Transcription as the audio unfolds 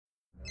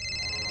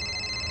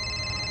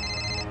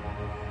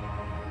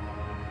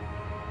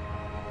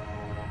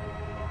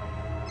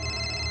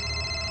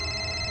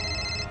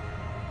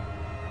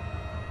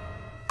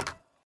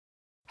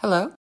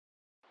Hello?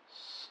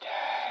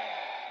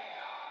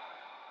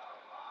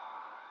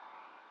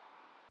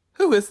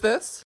 Who is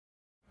this?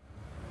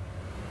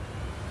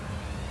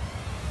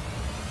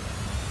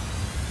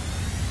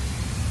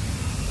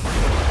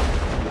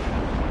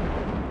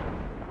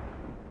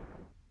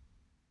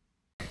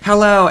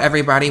 Hello,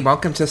 everybody.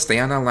 Welcome to Stay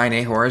on the Line,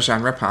 a horror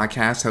genre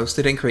podcast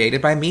hosted and created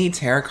by me,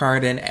 Tara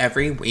Carden.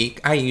 Every week,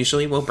 I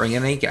usually will bring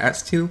in a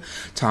guest to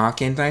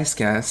talk and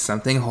discuss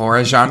something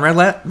horror genre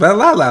related.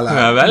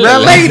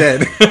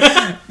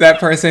 That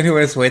person who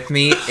is with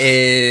me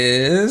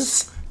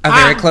is a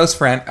very close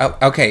friend. Oh,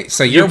 okay,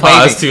 so you're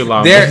paused too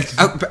long.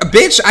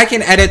 Bitch, I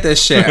can edit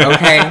this shit,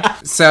 okay?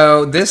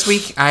 So this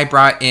week, I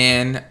brought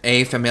in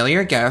a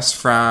familiar guest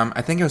from,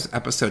 I think it was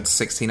episode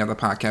 16 of the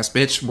podcast.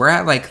 Bitch, we're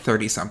at like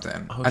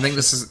 30-something. Oh, I think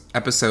this is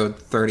episode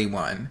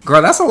 31.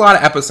 Girl, that's a lot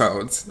of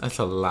episodes. That's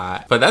a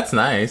lot. But that's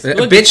nice.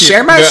 Bitch,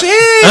 share my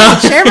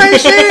shit! Share my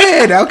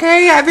shit!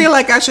 Okay? I feel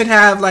like I should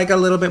have like a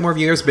little bit more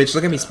viewers. Bitch,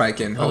 look at me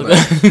spiking. Hold on.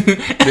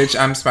 Bitch,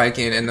 I'm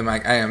spiking in the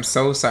mic. I am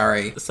so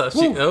sorry.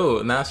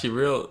 So now she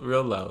real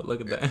low.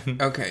 Look at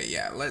that. Okay,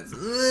 yeah. Let's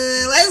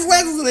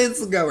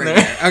go right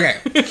there.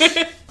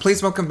 Okay.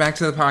 Please welcome back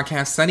to the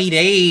podcast, Sunny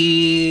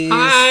Days.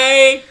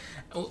 Hi.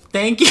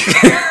 Thank you.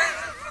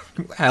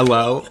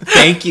 Hello.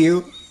 Thank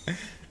you.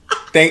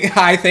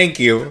 Thank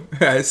you.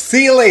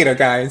 See you later,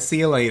 guys. See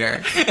you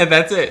later. And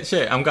that's it.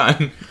 Shit, I'm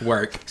gone.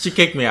 Work. She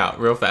kicked me out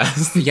real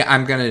fast. Yeah,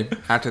 I'm gonna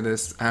after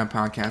this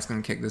podcast,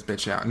 gonna kick this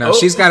bitch out. No,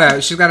 she's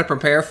gotta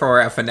prepare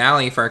for a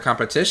finale for a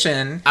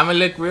competition. I'm gonna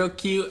look real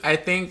cute. I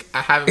think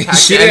I haven't packed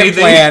she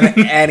anything. Didn't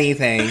plan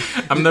anything.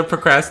 I'm the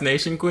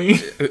procrastination queen.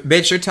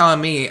 Bitch, you're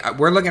telling me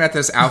we're looking at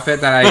this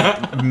outfit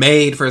that I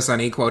made for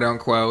Sunny, quote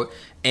unquote,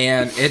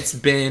 and it's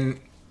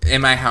been in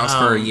my house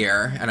for a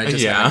year, and I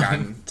just haven't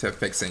gotten to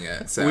fixing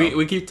it. So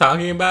we keep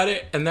talking about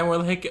it, and then we're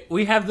like,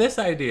 we have this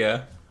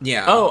idea.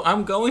 Yeah. Oh,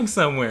 I'm going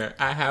somewhere.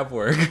 I have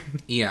work.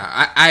 Yeah.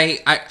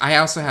 I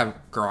also have,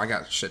 girl, I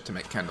got shit to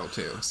make Kendall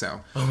too. So.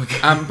 Oh my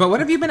God. But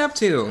what have you been up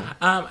to?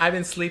 I've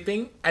been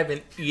sleeping. I've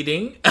been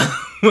eating.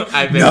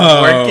 I've been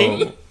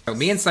working.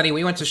 Me and Sunny,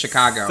 we went to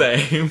Chicago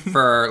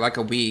for like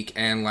a week,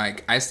 and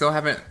like I still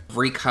haven't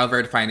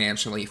recovered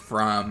financially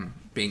from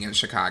being in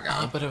Chicago.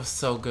 Oh, but it was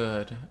so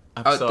good.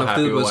 I'm so the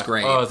happy food was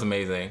great. Oh, it was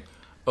amazing.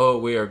 Oh,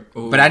 we are.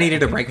 Ooh. But I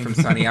needed a break from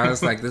Sunny. I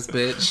was like, this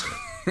bitch.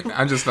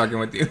 I'm just fucking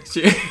with you.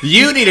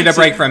 You needed a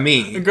break from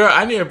me. Girl,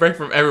 I need a break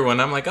from everyone.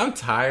 I'm like, I'm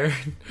tired.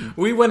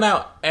 We went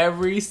out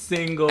every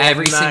single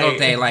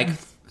day. Like,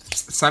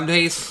 some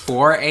days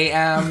 4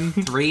 a.m.,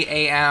 3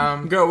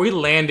 a.m. Girl, we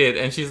landed,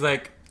 and she's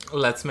like,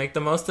 let's make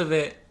the most of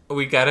it.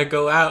 We gotta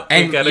go out.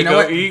 And we gotta you know go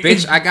what? eat.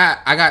 Bitch, I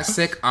got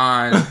sick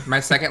on my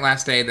second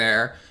last day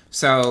there.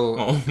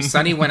 So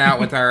Sunny went out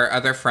with our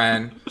other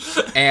friend,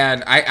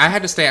 and I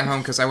had to stay at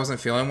home because I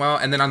wasn't feeling well.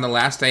 And then on the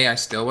last day, I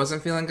still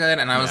wasn't feeling good,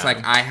 and I was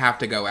like, I have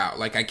to go out.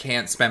 Like, I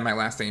can't spend my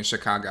last day in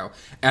Chicago.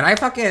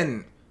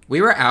 And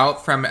we were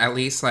out from at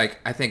least, like,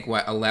 I think,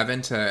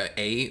 11 to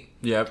 8?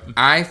 Yep.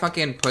 I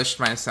fucking pushed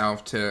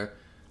myself to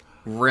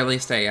really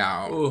stay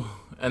out. Ooh.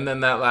 And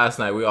then that last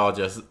night,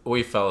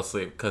 we fell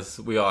asleep because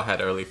we all had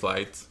early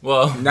flights.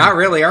 Well, not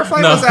really. Our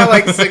flight was at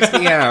like 6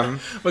 p.m.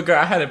 But girl,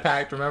 I had it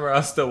packed. Remember, I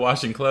was still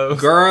washing clothes.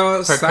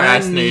 Girl,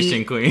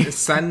 procrastination queen.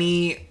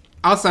 Sunny.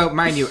 Also,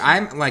 mind you,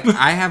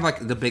 I have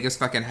like the biggest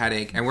fucking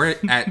headache, and we're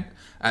at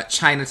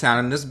Chinatown,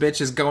 and this bitch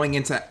is going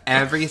into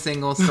every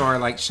single store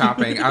like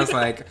shopping. I was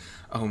like,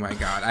 oh my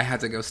God, I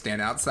had to go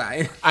stand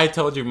outside. I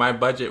told you my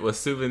budget was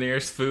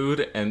souvenirs,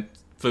 food, and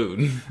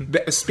food.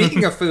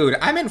 Speaking of food,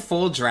 I'm in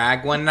full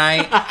drag one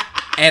night,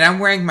 and I'm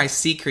wearing my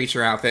sea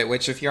creature outfit,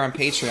 which if you're on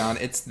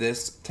Patreon, it's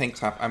this tank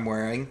top I'm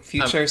wearing.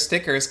 Future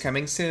stickers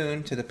coming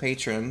soon to the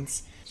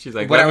patrons. She's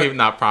like, let me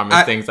not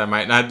promise things I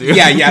might not do.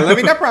 Yeah, let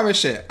me not promise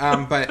shit.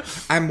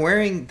 But I'm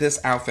wearing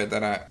this outfit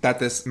that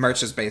this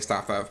merch is based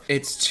off of.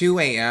 It's 2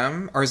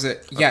 a.m. or is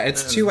it? Yeah,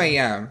 it's 2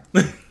 a.m.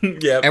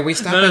 Yeah. And we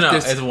stopped at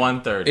this. It's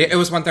 1:30. It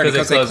was 1:30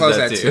 because they closed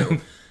at 2.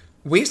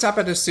 We stop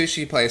at this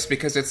sushi place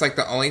because it's like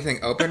the only thing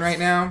open right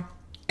now.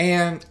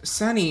 And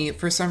Sunny,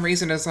 for some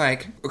reason, is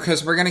like,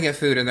 because we're going to get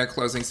food and they're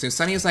closing soon.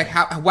 Sunny is like,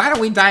 why don't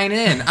we dine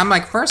in? I'm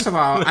like, first of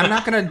all, I'm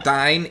not going to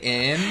dine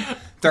in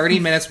 30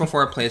 minutes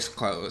before a place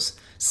closes.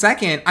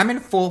 Second, I'm in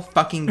full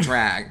fucking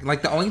drag.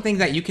 Like, the only thing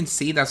that you can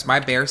see that's my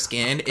bare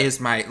skin is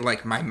my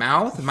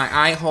mouth, my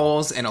eye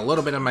holes, and a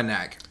little bit of my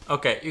neck.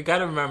 Okay, you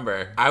gotta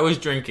remember, I was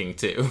drinking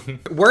too.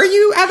 Were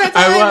you at that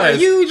time? I was.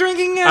 Were you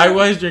drinking it? I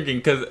was drinking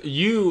because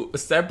you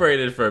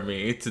separated from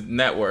me to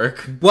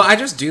network. Well, I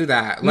just do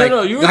that. Like,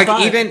 no, you were like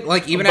fine.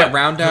 even at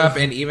Roundup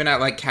and even at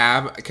like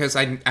Cab, because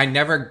I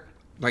never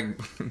like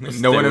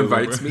no one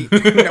invites me.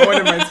 No one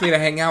invites me to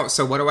hang out.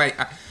 So what do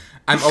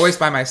I'm always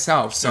by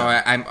myself, so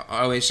I'm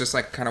always just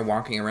like kind of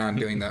walking around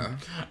doing the.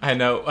 I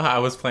know. I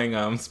was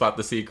playing Spot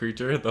the Sea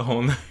Creature the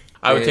whole night.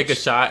 I would take a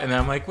shot, and then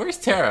I'm like, "Where's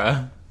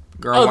Tara?"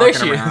 Girl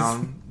walking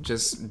around,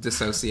 just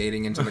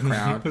dissociating into the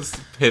crowd, just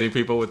hitting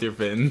people with your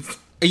fins.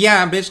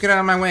 Yeah, bitch, get out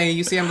of my way.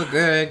 You see I look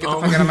good. Get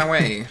the fuck out of my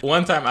way.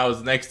 One time I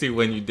was next to you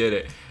when you did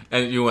it,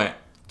 and you went,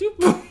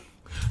 doop,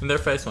 and their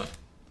face went.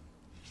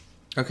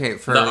 Okay,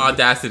 for the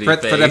audacity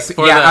face.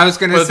 I was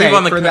gonna say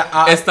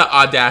it's the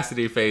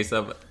audacity face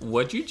of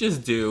what'd you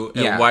just do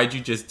and why'd you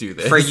just do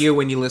this? For you,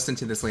 when you listen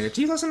to this later,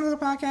 do you listen to the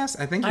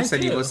podcast? I think you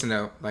said you listened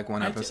to like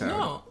one episode.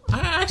 No, I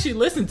actually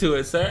listened to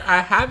it, sir.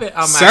 I have it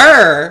on my.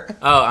 Sir.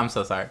 Oh, I'm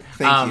so sorry.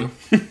 Thank you,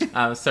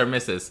 Sir,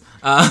 Mrs.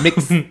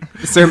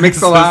 Sir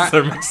Mix-a-Lot.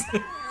 Sir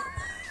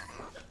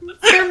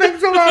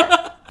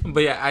Mix-a-Lot.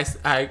 But yeah,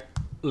 I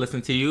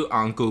listen to you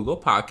on Google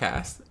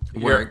Podcasts.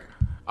 Work.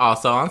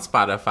 Also on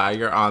Spotify,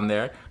 you're on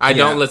there. I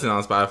don't listen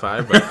on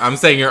Spotify, but I'm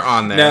saying you're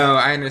on there. No,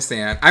 I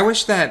understand. I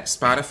wish that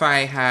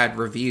Spotify had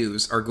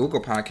reviews or Google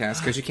Podcasts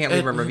because you can't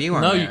leave a review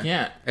on there. No, you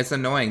can't. It's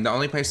annoying. The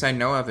only place I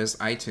know of is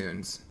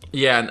iTunes.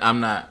 Yeah, I'm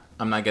not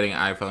getting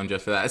an iPhone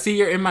just for that. See,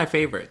 you're in my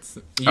favorites.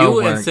 You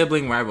and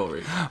Sibling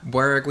Rivalry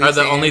are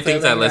the only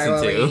things I listen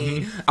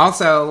to.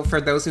 Also, for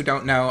those who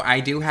don't know,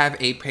 I do have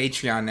a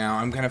Patreon now.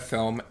 I'm going to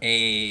film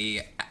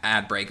a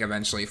ad break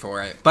eventually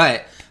for it.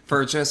 But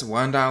for just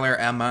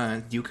 $1 a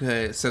month, you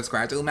could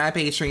subscribe to my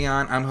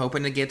Patreon. I'm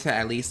hoping to get to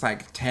at least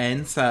like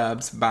 10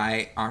 subs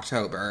by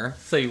October.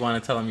 So you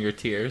want to tell them your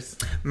tiers?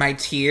 My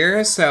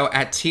tier, so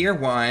at tier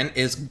 1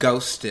 is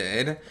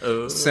Ghosted.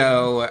 Ooh.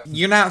 So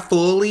you're not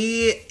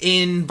fully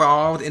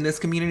involved in this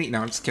community.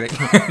 No, I'm just kidding.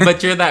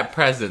 But you're that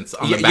presence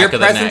on the back of the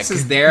neck. Your presence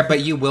is there,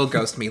 but you will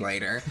ghost me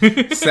later.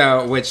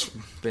 So, which,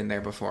 been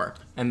there before.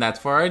 And that's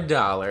for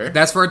 $1.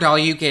 That's for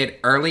 $1. You get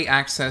early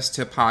access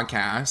to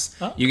podcasts.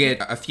 Oh. You get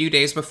a few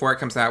days before it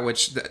comes out,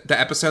 which the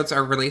episodes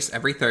are released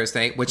every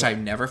Thursday, which I've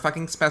never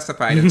fucking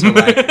specified until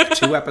like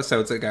 2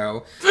 episodes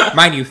ago.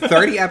 Mind you,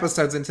 30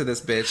 episodes into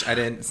this bitch, I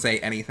didn't say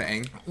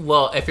anything.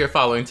 Well, if you're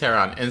following Tara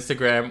on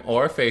Instagram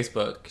or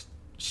Facebook,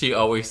 she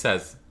always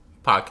says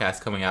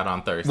podcast coming out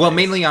on Thursday. Well,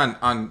 mainly on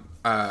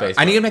Facebook.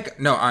 I need to make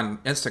on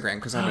Instagram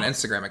because I have an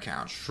Instagram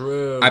account.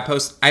 True.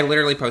 I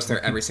literally post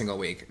there every single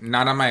week.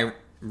 Not on my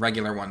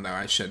regular one though.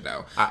 I should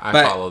though. I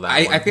but follow that.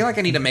 I feel like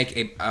I need to make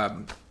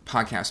a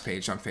podcast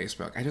page on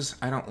Facebook.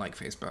 I don't like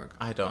Facebook.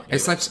 I don't.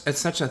 It's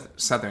such a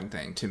southern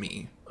thing to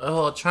me.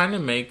 Oh, trying to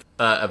make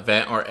an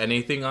event or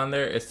anything on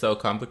there is so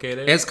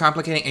complicated. It's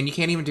complicated, and you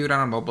can't even do it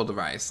on a mobile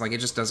device. Like, it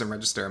just doesn't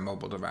register a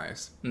mobile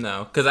device.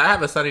 No, because I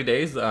have a Sunny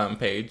Days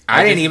page.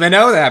 I didn't even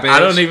know that, bitch. I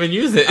don't even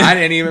use it. I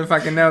didn't even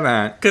fucking know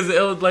that. Because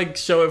it would, like,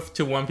 show it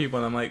to one people,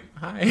 and I'm like,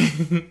 hi,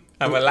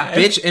 I'm alive.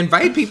 Bitch,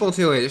 invite people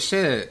to it.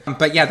 Shit.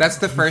 But yeah, that's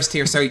the first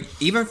tier. So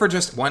even for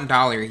just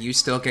 $1, you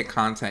still get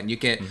content. You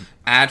get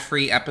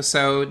ad-free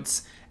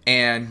episodes,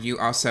 and you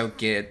also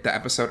get the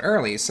episode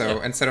early.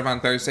 So instead of on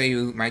Thursday,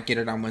 you might get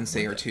it on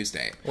Wednesday or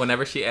Tuesday.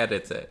 Whenever she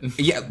edits it.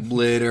 Yeah,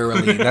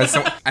 literally.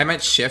 I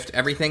might shift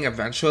everything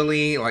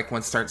eventually, like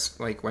when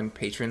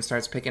Patreon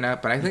starts picking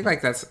up. But I think I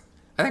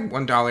think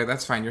 $1,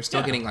 that's fine. You're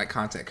still getting like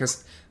content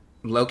because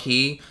low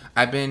key,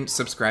 I've been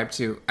subscribed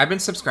to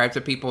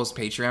people's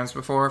Patreons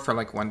before for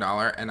like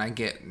 $1, and I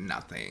get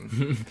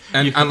nothing,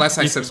 unless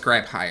I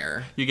subscribe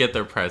higher. You get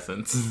their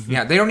presence.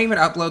 Yeah, they don't even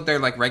upload their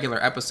like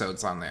regular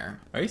episodes on there.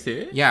 Are you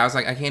serious? Yeah, I was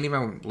like, I can't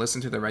even listen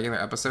to the regular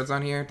episodes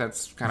on here.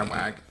 That's kind of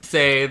whack.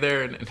 Say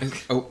they're.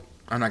 Oh,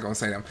 I'm not gonna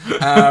say them.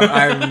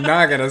 I'm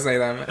not gonna say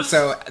them.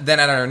 So then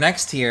at our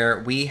next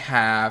tier, we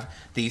have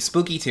the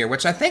spooky tier,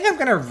 which I think I'm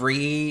gonna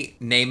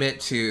rename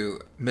it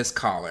to Miss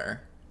Caller.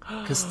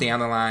 Because stay on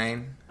the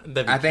line.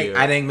 I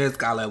think Miss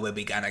Caller would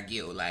be kind of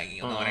cute, like,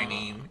 you know what I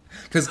mean?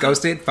 Because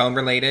Ghosted, phone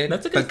related,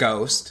 but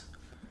ghost.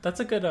 That's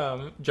a good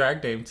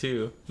drag name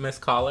too, Miss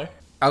Caller.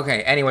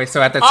 Okay, anyway,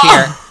 so at the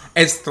tier,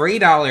 it's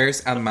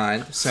 $3 a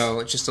month,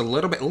 so just a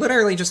little bit,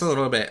 literally just a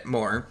little bit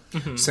more.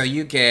 Mm-hmm. So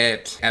you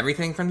get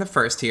everything from the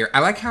first tier. I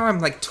like how I'm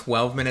like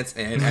 12 minutes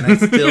in, and I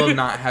still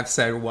not have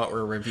said what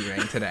we're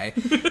reviewing today.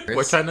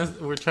 We're trying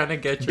to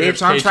get your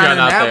Bitch, I'm Patreon trying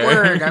to out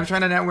network. there. I'm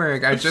trying to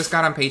network. I just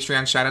got on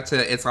Patreon. Shout out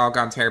to It's All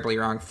Gone Terribly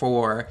Wrong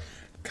for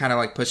kind of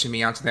like pushing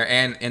me onto there.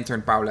 And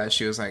intern Paula,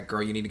 she was like,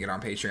 girl, you need to get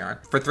on Patreon.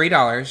 For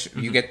 $3,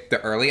 you get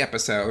the early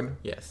episode.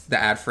 Yes. The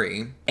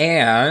ad-free.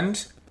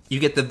 And you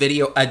get the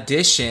video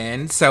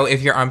edition. So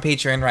if you're on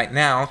Patreon right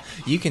now,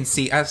 you can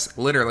see us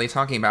literally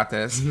talking about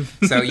this.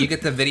 So you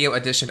get the video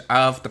edition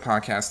of the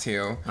podcast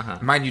too.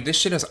 Mind you, this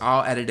shit is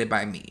all edited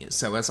by me.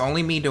 So it's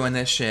only me doing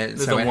this shit.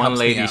 This so is a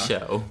one-lady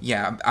show.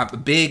 Yeah, a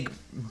big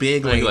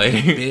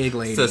lady. Big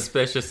lady.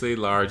 Suspiciously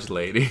large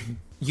lady.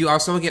 You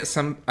also get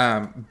some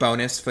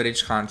bonus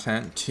footage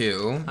content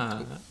too.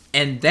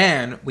 And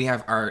then we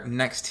have our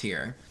next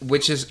tier,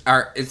 which is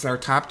our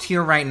top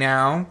tier right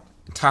now.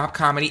 Top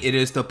comedy, it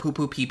is the poo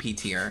poo pee pee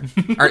tier.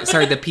 Or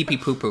sorry, the pee pee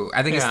poo poo.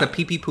 I think it's the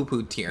pee pee poo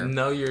poo tier.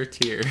 Know your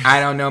tier. I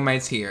don't know my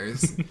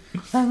tiers.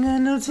 I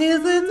got no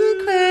tears in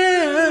the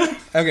crib.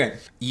 Okay.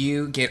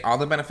 You get all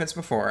the benefits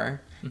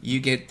before. You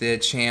get the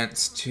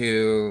chance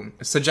to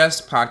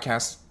suggest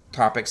podcast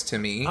topics to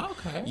me.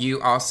 Okay.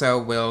 You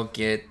also will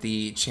get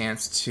the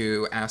chance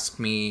to ask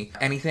me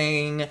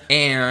anything,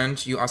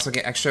 and you also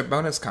get extra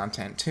bonus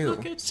content too.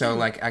 Okay, so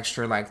like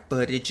extra like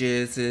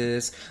footages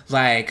is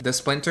like the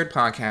Splintered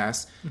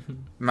podcast.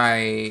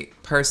 My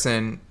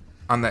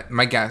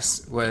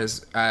guest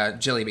was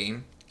Jilly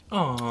Bean.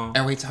 Aww.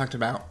 And we talked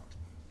about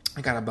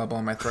I got a bubble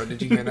in my throat.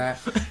 Did you hear that?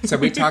 So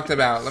we talked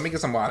about... Let me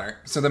get some water.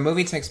 So the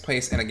movie takes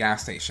place in a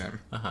gas station.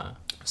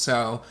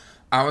 So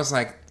I was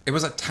like... It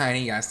was a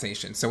tiny gas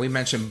station. So we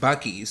mentioned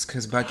Buc-ee's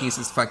because Buc-ee's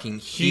is fucking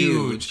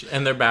huge.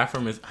 And their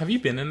bathroom is... Have you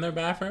been in their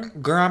bathroom?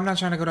 Girl, I'm not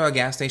trying to go to a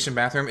gas station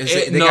bathroom.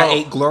 They got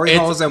 8 glory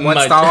holes in one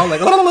stall.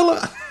 Like,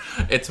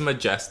 it's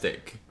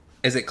majestic.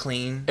 Is it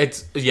clean?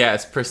 It's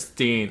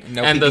pristine.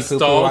 No, and the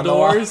stall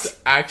doors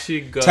actually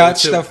go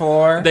touch the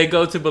floor. They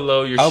go to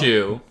below your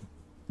shoe.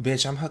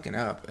 Bitch, I'm hooking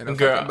up.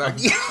 Girl,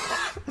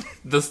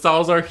 the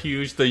stalls are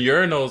huge. The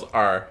urinals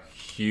are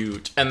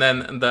huge, and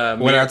then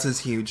what else is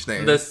huge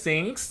there? The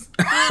sinks.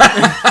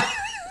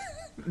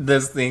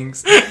 The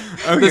sinks.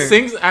 Okay. The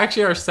sinks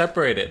actually are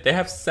separated. They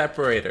have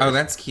separators. Oh,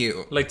 that's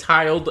cute. Like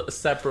tiled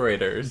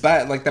separators.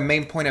 But like the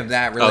main point of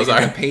that related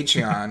to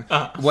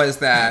Patreon was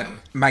that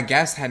my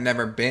guest had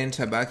never been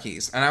to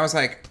Buc-ee's. And I was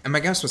like, and my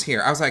guest was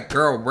here. I was like,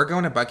 girl, we're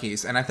going to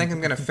Buc-ee's. And I think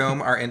I'm going to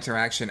film our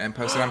interaction and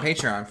post it on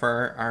Patreon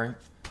for our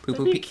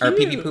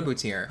pee-pee poo-poo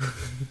tier.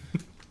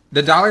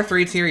 The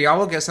 $3 tier, y'all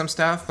will get some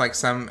stuff, like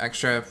some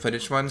extra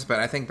footage ones. But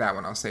I think that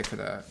one I'll save for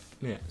the...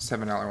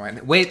 $7 one.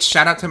 Which,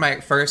 shout out to my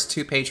first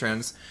 2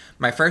 patrons.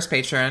 My first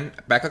patron,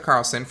 Becca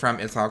Carlson from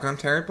It's All Gone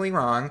Terribly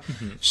Wrong.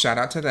 Shout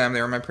out to them.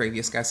 They were my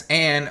previous guests.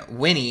 And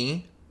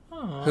Winnie,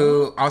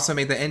 who also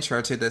made the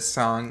intro to this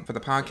song for the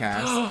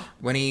podcast.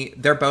 Winnie,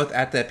 they're both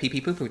at the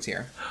pee-pee poo-poo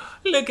tier.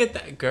 Look at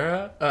that,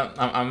 girl.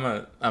 I'm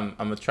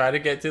gonna try to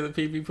get to the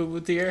pee-pee poo-poo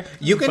tier.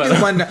 You can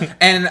do one,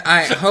 and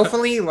I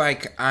hopefully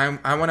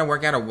I want to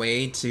work out a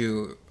way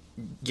to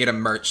get a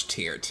merch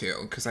tier too,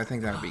 because I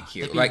think that would be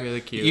cute. That'd be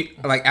really cute.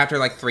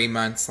 After 3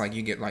 months,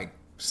 you get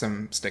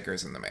some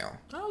stickers in the mail.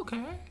 Oh,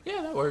 okay,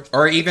 yeah, that works.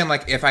 Or even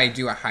if I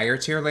do a higher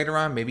tier later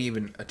on, maybe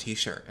even a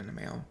T-shirt in the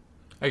mail.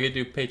 I could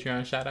do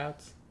Patreon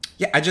shout-outs.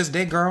 Yeah, I just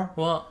did, girl.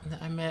 Well,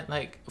 I meant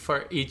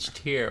for each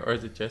tier, or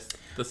is it just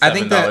the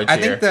 $7 tier? I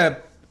think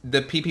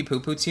the pee-pee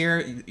poo-poo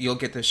tier, you'll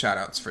get the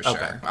shout-outs for sure.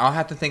 Okay. I'll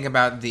have to think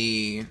about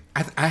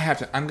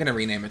I'm gonna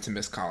rename it to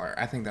Miss Collar.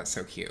 I think that's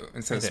so cute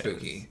and so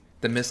spooky.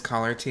 The Miss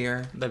Collar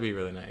tier. That'd be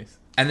really nice.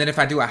 And then if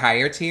I do a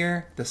higher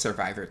tier, the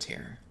Survivor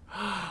tier.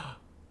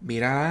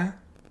 Mira.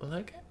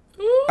 Look.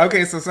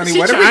 Okay, so Sunny,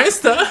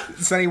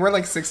 Sunny,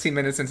 we're 16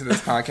 minutes into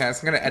this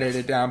podcast. I'm gonna edit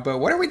it down, but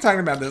what are we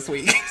talking about this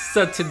week?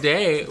 So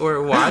today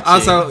we're watching.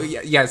 Also,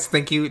 yes,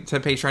 thank you to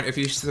Patreon. If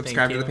you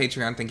subscribe to the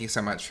Patreon, thank you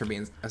so much for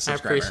being a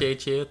subscriber. I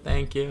appreciate you.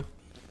 Thank you.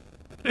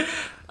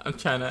 I'm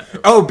trying to.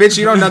 Oh, bitch!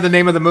 You don't know the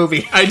name of the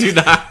movie. I do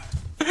not.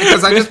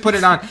 Because I just put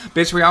it on.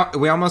 Bitch,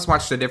 we almost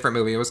watched a different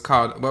movie. It was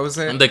called, what was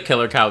it? The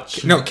Killer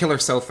Couch. No, Killer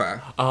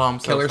Sofa. Oh, I'm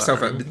so Killer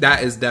sorry. Sofa.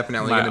 That is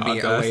definitely going to be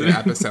a later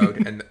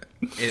episode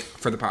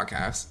for the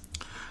podcast.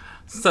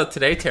 So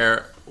today,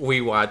 Tara, we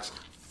watched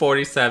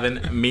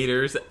 47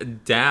 Meters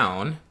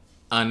Down,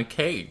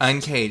 Uncaged.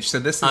 Uncaged. So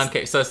this is...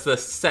 Uncaged. So it's the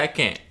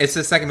second. It's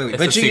the second movie.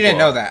 But you didn't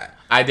know that.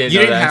 I didn't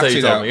know that until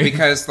you told me. You didn't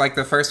have to, though, because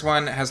the first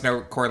one has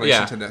no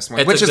correlation to this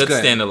one, which is good. It's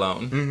a good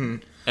standalone. Mm-hmm.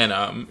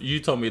 And you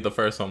told me the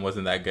first one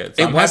wasn't that good.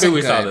 So I'm happy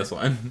we saw this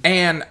one.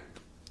 And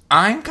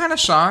I'm kind of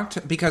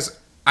shocked because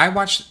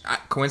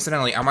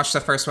coincidentally, I watched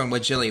the first one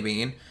with Jilly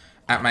Bean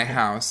at my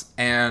house,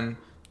 and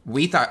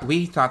we thought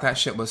that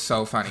shit was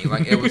so funny.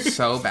 It was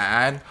so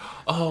bad.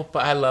 Oh,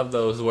 but I love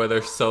those where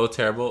they're so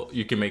terrible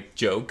you can make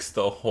jokes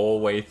the whole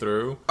way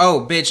through.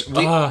 Oh, bitch,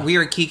 we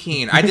were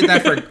kikiing. I did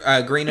that for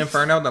Green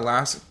Inferno, the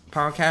last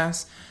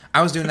podcast.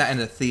 I was doing that in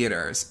the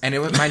theaters, and it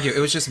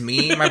was just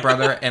me, my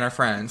brother, and our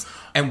friends,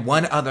 and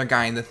one other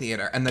guy in the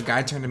theater. And the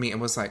guy turned to me and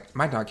was like,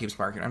 "My dog keeps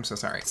barking. I'm so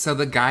sorry." So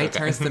the guy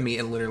turns to me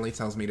and literally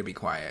tells me to be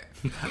quiet.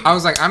 I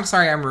was like, "I'm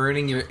sorry, I'm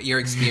ruining your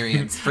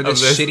experience for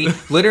this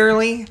shitty,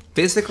 literally,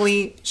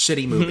 physically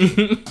shitty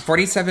movie."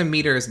 47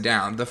 Meters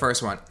Down, the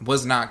first one,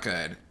 was not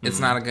good. It's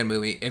not a good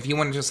movie. If you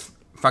want to just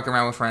fuck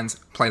around with friends,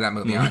 play that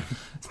movie on.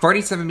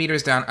 47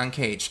 Meters Down,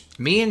 Uncaged.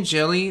 Me and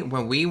Jilly,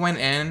 when we went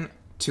in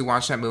to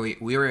watch that movie,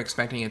 we were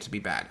expecting it to be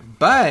bad,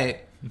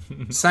 but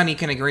Sunny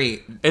can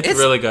agree it's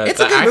really good. It's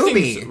a good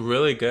movie. It's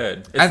really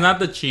good. It's not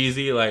the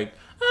cheesy oh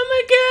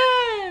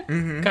my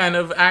god kind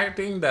of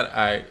acting that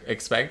I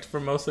expect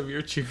for most of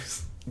your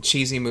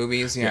cheesy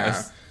movies.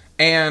 Yes.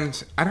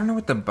 And I don't know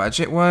what the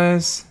budget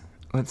was.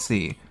 Let's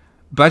see.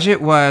 Budget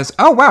was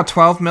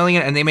 12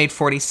 million, and they made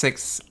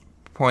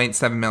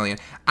 46.7 million.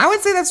 I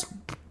would say that's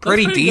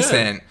pretty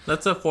decent. Good.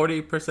 That's a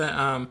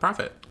 40%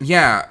 profit.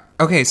 Yeah.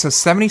 Okay. So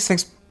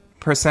 76%.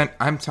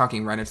 I'm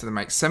talking right into the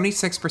mic.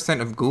 76%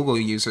 of Google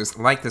users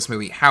like this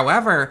movie.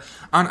 However,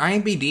 on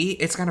IMDb,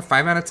 it's got a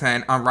 5 out of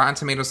 10. On Rotten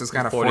Tomatoes, it's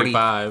got a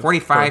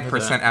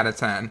 45% out of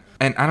 10.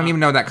 And I don't even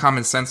know that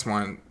Common Sense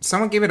one.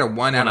 Someone gave it a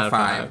 1 out of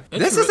 5.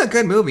 This is a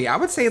good movie. I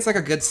would say it's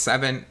a good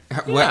 7.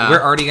 Yeah.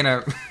 We're already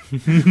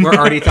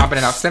topping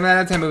it off. 7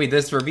 out of 10 movie.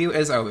 This review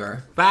is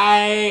over.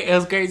 Bye. It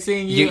was great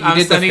seeing you. You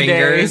did the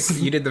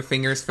fingers. You did the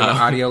fingers for the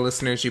audio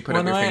listeners. You put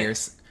up your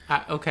fingers.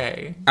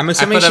 Okay. I'm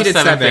assuming she did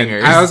 7.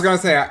 Fingers. I was going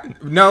to say,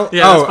 no.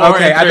 Yeah,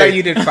 okay. I thought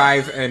you did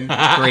 5 and 3.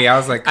 I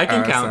was like, I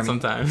can count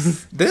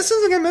sometimes. This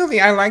is a good movie.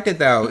 I liked it,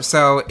 though.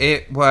 So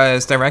it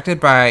was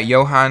directed by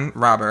Johan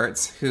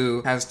Roberts,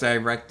 who has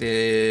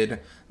directed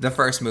the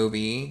first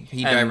movie.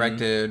 He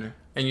directed.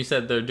 And you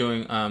said they're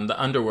doing the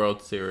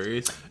Underworld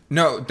series.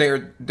 No,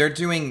 they're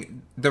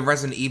doing the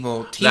Resident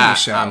Evil TV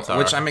show,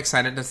 which I'm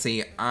excited to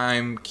see.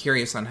 I'm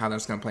curious on how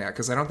that's going to play out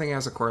because I don't think it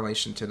has a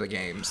correlation to the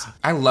games.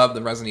 I love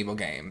the Resident Evil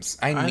games.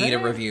 I need a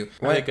review.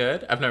 Are they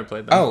good? I've never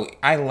played them. Oh,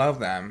 I love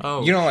them.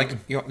 Oh, you don't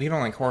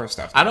like horror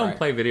stuff. I don't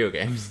play video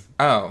games.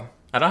 Oh.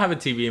 I don't have a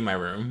TV in my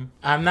room.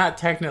 I'm not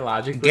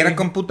technologically... Get a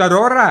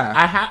computadora!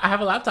 I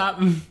have a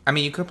laptop. I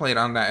mean, you could play it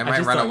on that. It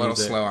might run a little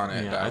slow on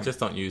it, though. I just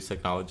don't use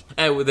technology.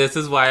 And this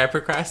is why I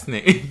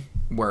procrastinate.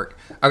 Work.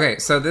 Okay,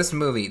 so this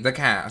movie, the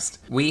cast,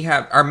 we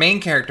have our main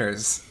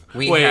characters.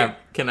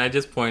 Can I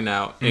just point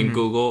out, in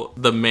Google,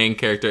 the main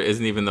character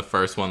isn't even the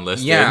first one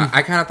listed. Yeah,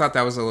 I kind of thought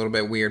that was a little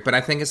bit weird, but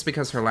I think it's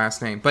because her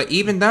last name. But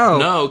even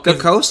though the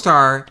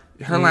co-star,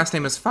 her last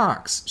name is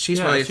Fox.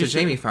 She's related to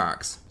Jamie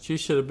Foxx. She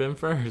should have been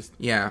first.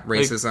 Yeah,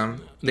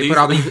 racism. They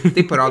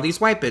put all these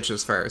white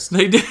bitches first.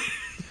 They did.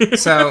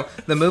 So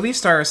the movie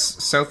stars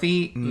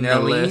Sophie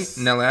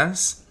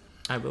Nélès.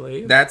 I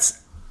believe.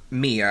 That's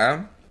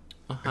Mia,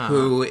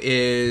 who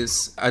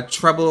is a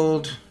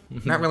troubled,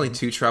 not really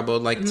too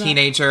troubled,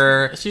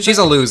 teenager. She's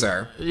a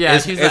loser. Yeah,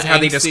 she's how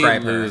they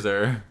describe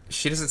loser. Her.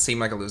 She doesn't seem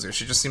like a loser.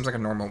 She just seems like a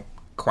normal,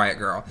 quiet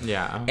girl.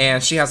 Yeah.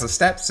 And she has a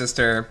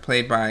stepsister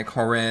played by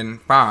Corinne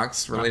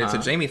Fox, related to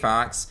Jamie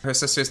Foxx. Her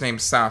sister's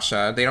named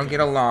Sasha. They don't get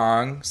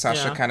along.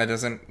 Sasha kind of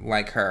doesn't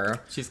like her.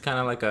 She's kind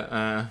of like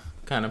a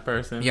kind of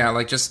person. Yeah,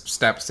 like just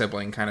step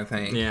sibling kind of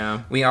thing.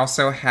 Yeah. We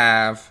also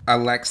have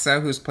Alexa,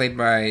 who's played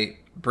by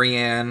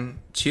Brianne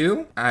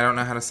Chu. I don't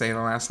know how to say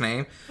the last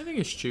name. I think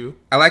it's Chu.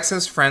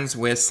 Alexa's friends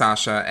with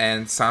Sasha,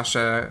 and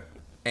Sasha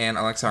and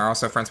Alexa are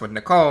also friends with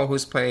Nicole,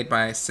 who's played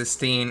by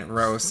Sistine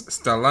Rose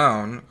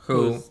Stallone,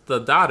 who's the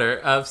daughter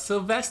of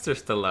Sylvester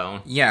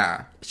Stallone.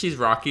 Yeah. She's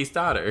Rocky's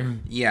daughter.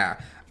 Yeah.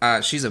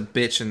 She's a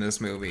bitch in this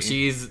movie.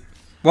 She's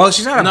not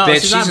a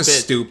bitch. She's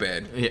just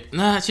stupid. Yeah.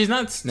 Nah, she's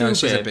not stupid. No,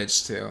 she's a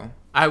bitch too.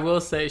 I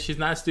will say she's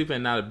not stupid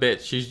and not a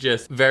bitch. She's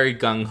just very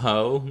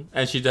gung-ho,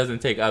 and she doesn't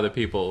take other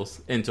people's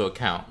into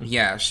account.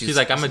 Yeah, she's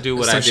like, I'm going to do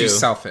what I do. She's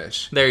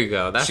selfish. There you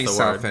go. That's the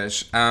word.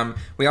 She's selfish.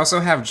 We also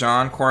have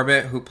John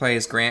Corbett, who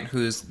plays Grant,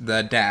 who's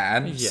the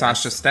dad,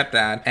 Sasha's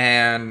stepdad,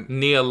 and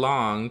Nia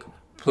Long,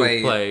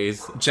 who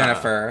plays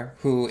Jennifer,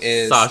 who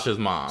is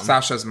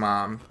Sasha's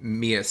mom,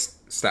 Mia's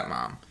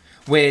stepmom,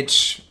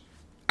 which...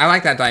 I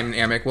like that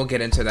dynamic. We'll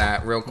get into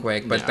that real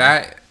quick. But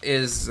that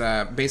is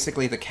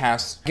basically the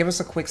cast. Give us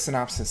a quick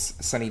synopsis,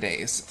 Sunny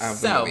Days,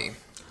 of the movie.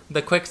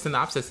 The quick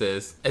synopsis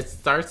is, it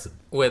starts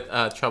with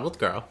a troubled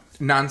girl.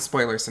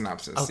 Non-spoiler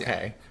synopsis.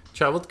 Okay. Yeah.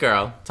 Troubled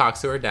girl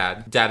talks to her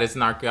dad. Dad is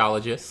an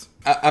archaeologist.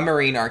 A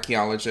marine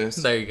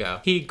archaeologist. There you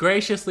go. He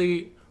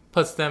graciously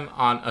puts them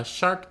on a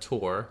shark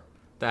tour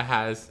that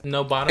has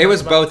no bottom. It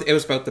was both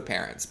the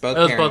parents. Both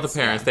the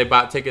parents. They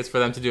bought tickets for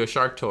them to do a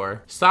shark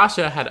tour.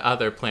 Sasha had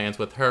other plans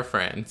with her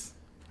friends.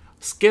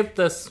 Skipped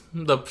the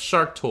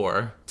shark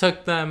tour.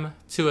 Took them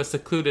to a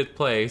secluded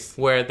place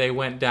where they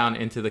went down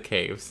into the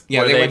caves.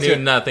 Yeah, they knew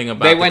nothing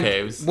about the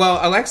caves. Well,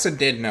 Alexa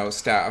did know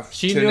stuff.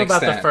 She knew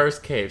about the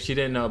first cave. She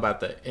didn't know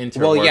about the interworking of the caves.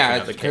 Well,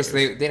 yeah, because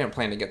they didn't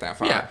plan to get that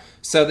far. Yeah.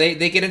 So they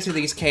get into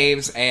these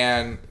caves,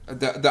 and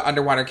the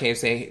underwater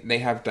caves, they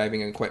have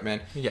diving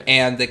equipment. Yes.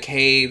 And the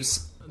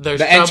caves...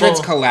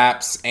 entrance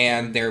collapse,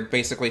 and they're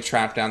basically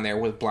trapped down there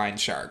with blind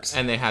sharks.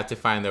 And they have to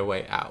find their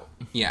way out.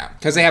 Yeah,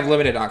 because they have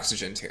limited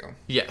oxygen, too.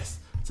 Yes.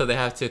 So they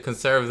have to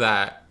conserve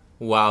that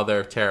while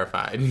they're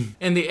terrified.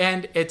 In the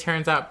end, it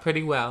turns out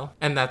pretty well.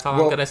 And that's all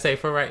I'm going to say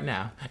for right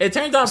now. It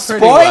turns out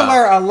pretty well.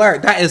 Spoiler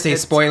alert! That is a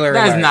spoiler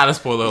alert. That is not a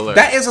spoiler alert.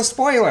 That is a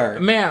spoiler.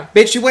 Ma'am.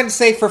 Bitch, you wouldn't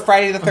say for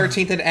Friday the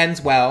 13th it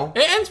ends well.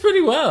 It ends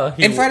pretty well.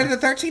 In Friday the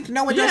 13th?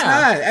 No, it does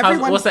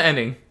not. What's the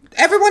ending?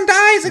 Everyone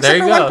dies except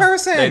for one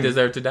person. They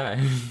deserve to die.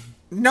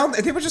 No,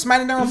 they were just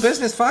minding their own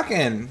business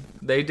fucking.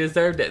 They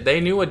deserved it. They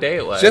knew what day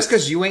it was. Just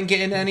because you ain't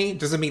getting any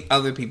doesn't mean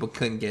other people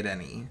couldn't get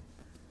any.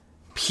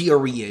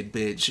 Period,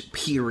 bitch.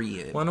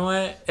 Period. You know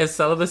what? If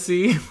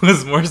celibacy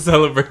was more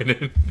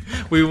celebrated,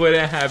 we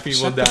wouldn't have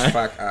people die. Shut the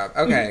fuck up.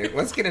 Okay,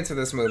 let's get into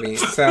this movie.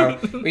 So,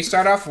 we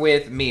start off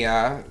with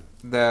Mia,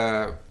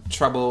 the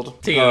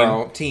troubled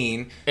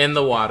teen in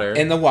the water.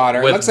 It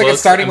looks like it's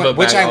starting with,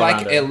 which I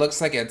like. It looks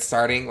like it's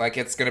starting like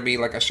it's gonna be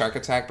like a shark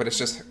attack, but it's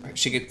just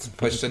she gets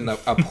pushed in a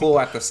pool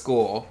at the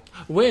school.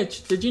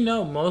 Which did you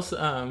know most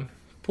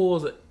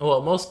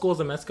most schools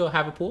in Mexico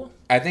have a pool?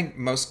 I think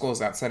most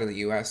schools outside of the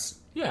U.S.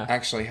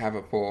 actually have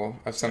a pool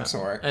of some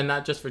sort, and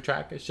not just for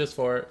track. It's just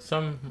for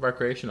some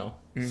recreational,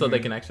 so they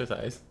can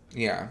exercise.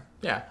 Yeah.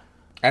 Yeah.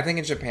 I think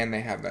in Japan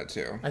they have that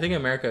too. I think in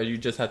America you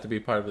just have to be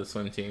part of the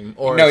swim team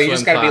or no, you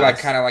just got to be like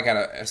kind of like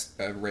at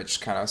a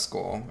rich kind of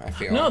school. I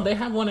feel no, they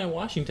have one in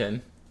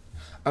Washington.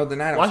 Oh, then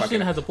I don't.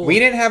 Washington has a pool. We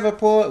didn't have a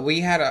pool.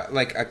 We had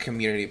a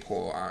community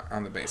pool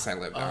on the base I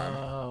lived on.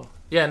 Oh,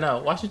 yeah, no,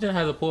 Washington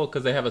has a pool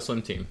because they have a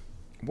swim team.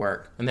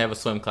 Work. And they have a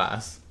swim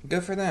class.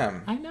 Good for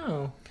them. I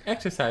know.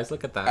 Exercise,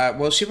 look at that.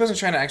 Well, she wasn't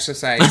trying to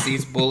exercise.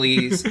 These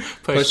bullies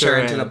push her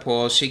into in. the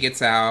pool. She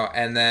gets out,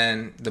 and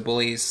then the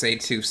bullies say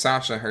to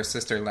Sasha, her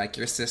sister, like,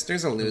 your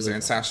sister's a loser.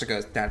 And Sasha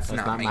goes, that's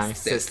not my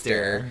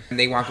sister. And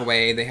they walk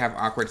away. They have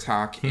awkward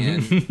talk.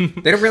 And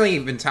they don't really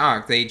even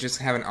talk. They just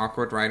have an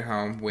awkward ride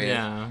home with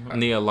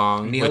Nia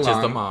Long, which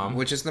is the mom.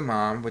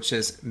 Which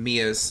is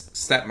Mia's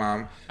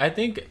stepmom. I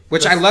think...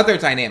 Which I love their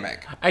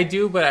dynamic. I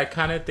do, but I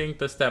kind of think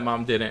the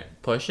stepmom didn't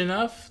push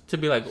enough to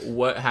be like,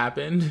 what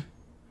happened?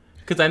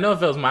 Because I know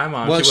if it was my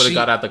mom, she would have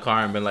got out the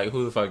car and been like,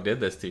 who the fuck did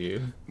this to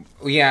you?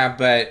 Yeah,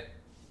 but...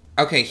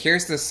 Okay,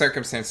 here's the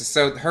circumstances.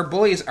 So her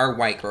bullies are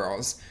white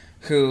girls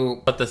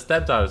who... But the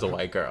stepdaughter's a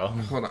white girl.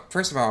 Hold on.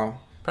 First of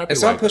all, Probably if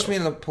someone pushed me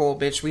in the pool,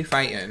 bitch, we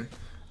fighting.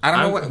 I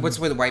don't know what's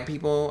with white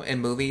people in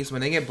movies.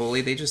 When they get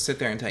bullied, they just sit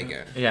there and take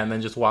it. Yeah, and then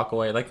just walk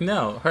away. Like,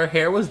 no, her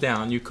hair was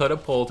down. You could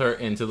have pulled her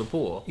into the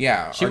pool.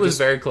 Yeah. She was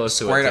very close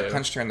to it, Squared up,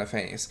 punched her in the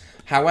face.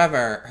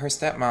 However, her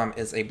stepmom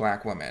is a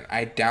black woman.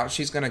 I doubt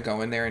she's going to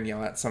go in there and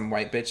yell at some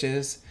white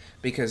bitches.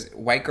 Because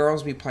white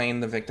girls be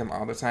playing the victim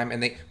all the time.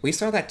 And we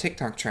saw that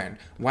TikTok trend.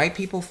 White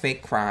people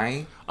fake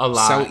cry a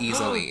lot. So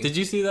easily. Did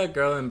you see that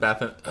girl in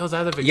Bath? Oh, was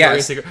that the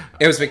Victoria's Secret?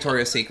 It was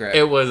Victoria's Secret.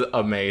 It was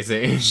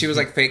amazing. She was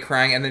like fake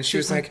crying. And then she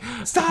was like,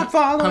 stop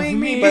following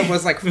me. But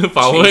was like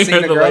following chasing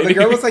her, the girl. lady. The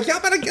girl was like, y'all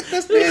better get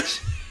this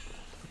bitch.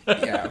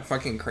 Yeah,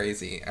 fucking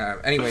crazy.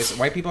 Anyways,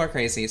 white people are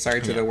crazy.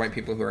 Sorry to the white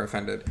people who are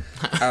offended.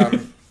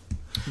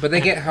 But they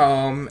get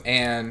home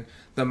and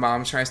the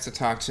mom tries to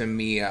talk to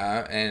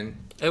Mia and...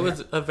 It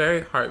was a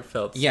very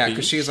heartfelt speech. Yeah,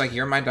 because she was like,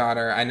 you're my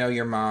daughter. I know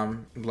your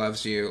mom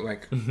loves you.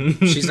 Like,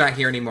 she's not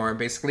here anymore.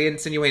 Basically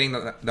insinuating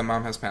that the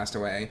mom has passed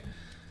away.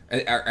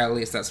 Or at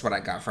least that's what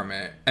I got from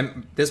it.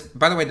 And this,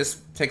 by the way,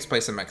 this takes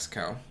place in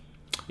Mexico.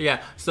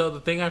 Yeah, so the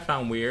thing I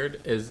found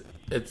weird is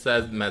it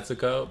says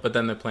Mexico, but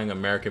then they're playing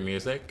American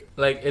music.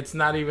 Like, it's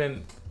not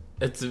even...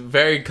 It's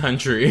very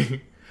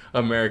country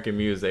American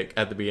music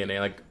at the beginning,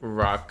 like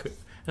rock...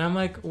 And I'm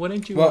like,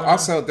 wouldn't you... Well,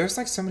 also, there's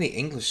like so many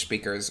English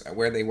speakers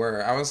where they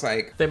were. I was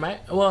like... They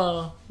might...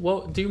 Well,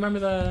 do you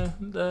remember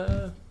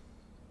the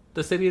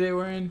city they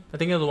were in? I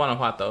think it was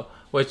Guanajuato,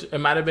 which it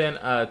might have been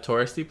a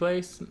touristy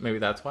place. Maybe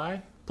that's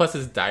why. Plus,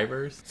 it's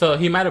divers. So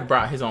he might have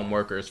brought his own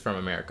workers from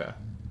America.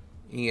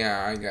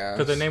 Yeah, I guess.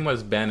 Because their name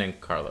was Ben and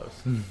Carlos.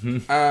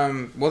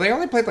 Well, they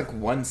only played like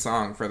one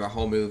song for the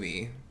whole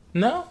movie.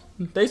 No,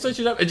 they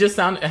switched it up. It just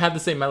it had the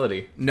same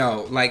melody.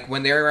 No, like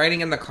when they're riding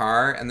in the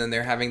car and then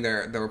they're having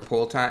their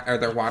pool time or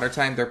their water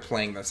time, they're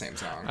playing the same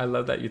song. I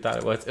love that you thought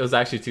it was. It was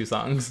actually two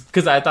songs.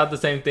 Because I thought the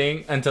same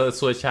thing until it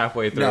switched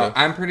halfway through. No,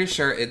 I'm pretty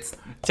sure it's...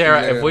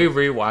 Tara, if we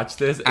rewatch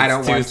this, it's I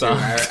don't two want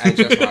songs. to. I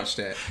just watched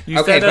it. You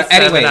okay, said but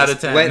 7 anyways, out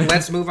of 10.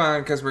 let's move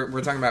on because we're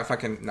talking about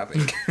fucking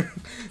nothing.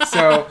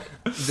 So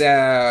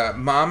the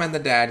mom and the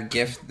dad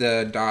gift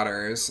the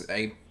daughters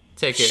a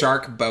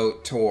shark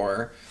boat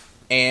tour.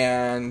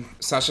 And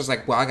Sasha's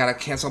like, well, I gotta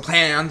cancel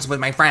plans with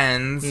my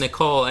friends.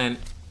 Nicole and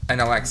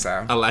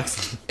Alexa.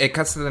 It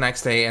cuts to the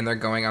next day and they're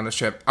going on the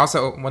trip.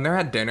 Also, when they're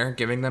at dinner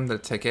giving them the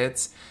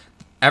tickets,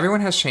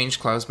 everyone has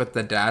changed clothes, but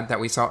the dad that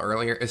we saw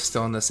earlier is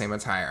still in the same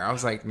attire. I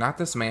was like, not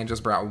this man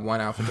just brought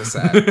one outfit to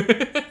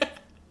set.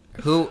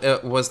 Who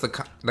was the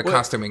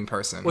costuming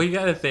person? Well, you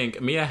gotta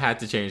think, Mia had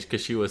to change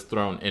because she was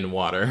thrown in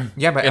water.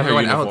 Yeah, but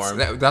everyone else...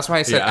 That's why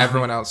I said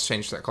everyone else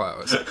changed their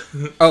clothes.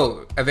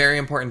 Oh, a very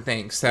important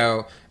thing.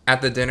 So...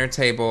 At the dinner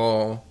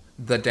table,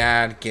 the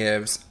dad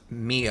gives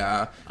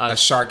Mia a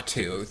shark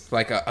tooth,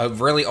 like a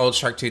really old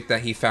shark tooth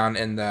that he found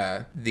in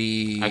the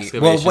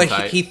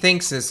he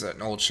thinks is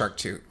an old shark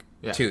tooth.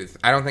 Yeah.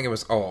 I don't think it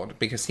was old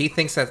because he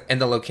thinks that in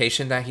the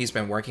location that he's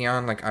been working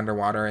on, like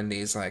underwater in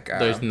these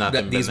there's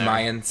nothing these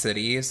Mayan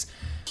cities.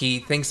 He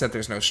thinks that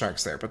there's no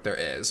sharks there, but there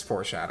is.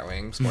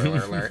 Foreshadowing.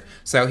 Spoiler alert.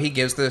 So he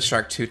gives the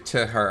shark tooth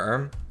to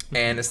her.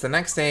 And it's the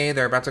next day,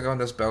 they're about to go on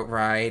this boat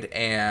ride,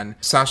 and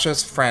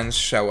Sasha's friends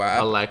show up.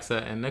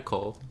 Alexa and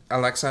Nicole,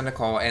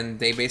 and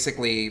they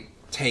basically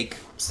take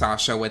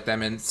Sasha with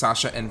them, and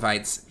Sasha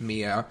invites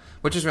Mia,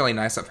 which is really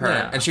nice of her.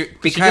 Yeah. And she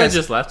could have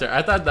just left her.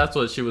 I thought that's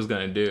what she was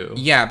gonna do.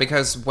 Yeah,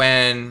 because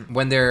when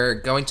they're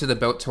going to the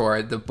boat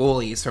tour, the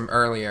bullies from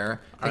earlier,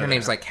 I think her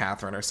name's like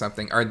Catherine or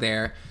something, are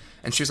there.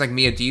 And she was like,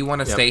 Mia, do you want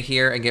to stay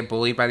here and get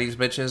bullied by these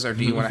bitches, or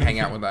do you want to hang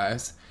out with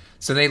us?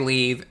 So they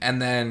leave, and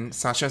then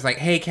Sasha's like,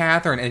 hey,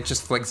 Catherine, and it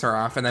just flicks her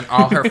off, and then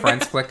all her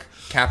friends flick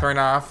Catherine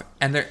off,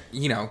 and they're,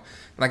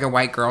 like a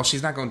white girl,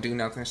 she's not going to do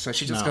nothing, so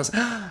she just goes,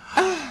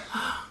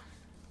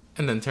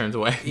 and then turns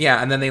away.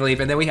 Yeah, and then they leave,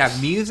 and then we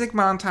have music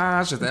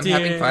montage of them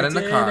having fun in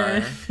the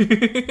car.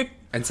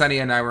 And Sunny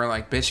and I were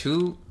like, bitch,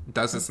 who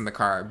does this in the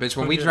car? Bitch,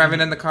 when we driving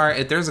in the car,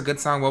 if there's a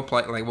good song, we'll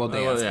play, like, we'll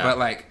dance, but,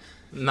 like,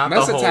 not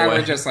most the of the time, way.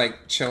 we're just,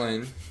 like,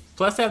 chilling.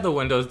 Plus, they have the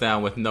windows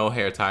down with no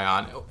hair tie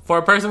on. For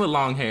a person with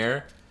long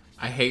hair...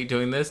 I hate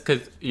doing this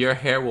because your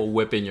hair will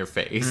whip in your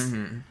face.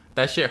 Mm-hmm.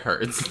 That shit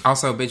hurts.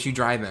 Also, bitch, you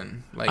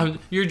driving. Like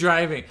you're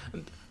driving.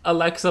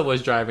 Alexa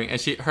was driving,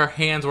 and her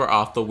hands were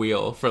off the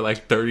wheel for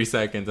like 30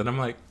 seconds, and I'm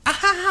like,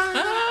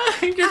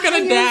 you're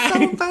gonna die.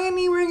 You're so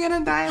funny. We're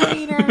gonna die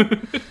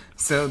later.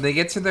 So they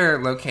get to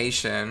their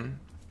location,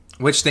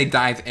 Which they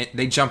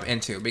jump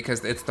into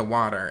because it's the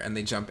water, and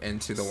they jump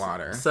into the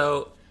water.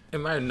 So,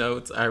 in my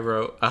notes, I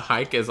wrote, a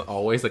hike is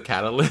always a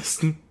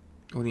catalyst.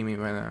 What do you mean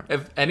by that?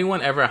 If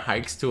anyone ever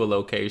hikes to a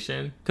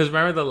location, because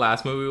remember the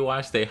last movie we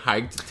watched, they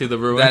hiked to the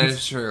ruins? That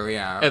is true,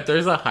 yeah. If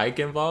there's a hike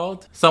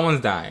involved,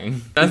 someone's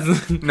dying.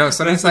 No,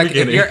 sometimes like,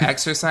 if you're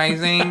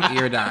exercising,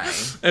 you're dying.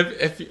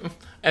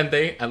 And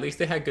at least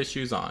they had good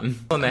shoes on.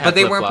 But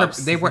they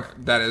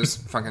weren't. That is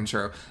fucking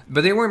true.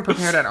 But they weren't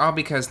prepared at all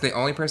because the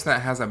only person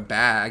that has a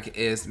bag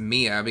is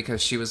Mia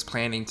because she was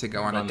planning to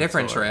go on a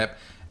different trip.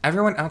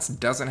 Everyone else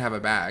doesn't have a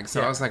bag, so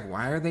I was like,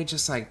 why are they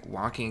just like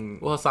walking?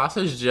 Well,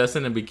 Sasha's just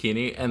in a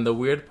bikini, and the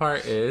weird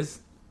part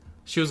is,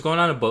 she was going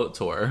on a boat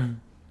tour.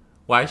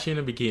 Why is she in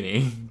a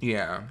bikini?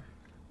 Yeah,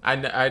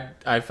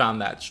 I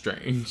found that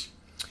strange.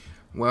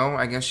 Well,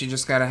 I guess you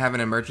just gotta have an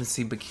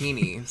emergency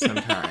bikini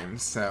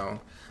sometimes.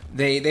 So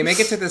they make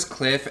it to this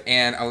cliff,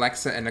 and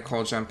Alexa and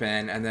Nicole jump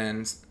in, and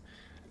then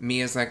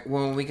Mia's like,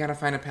 well, we gotta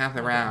find a path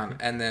around.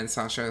 And then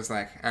Sasha is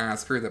like,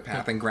 screw the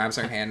path, and grabs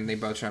her hand, and they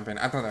both jump in.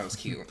 I thought that was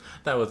cute.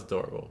 That was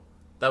adorable.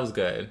 That was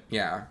good.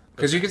 Yeah.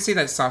 Because you can see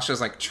that Sasha's,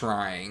 like,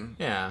 trying.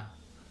 Yeah.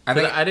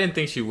 I didn't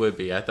think she would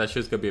be. I thought she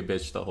was gonna be a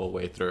bitch the whole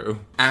way through.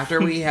 After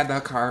we had the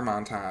car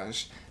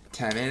montage,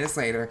 10 minutes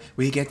later,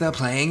 we get the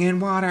playing in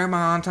water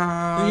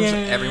montage.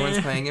 Yay. Everyone's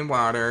playing in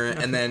water.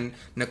 And then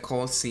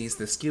Nicole sees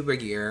the scuba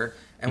gear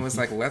and was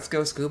like, let's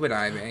go scuba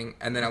diving.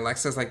 And then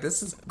Alexa's like,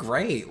 this is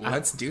great.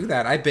 Let's do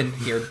that. I've been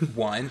here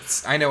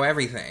once. I know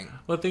everything.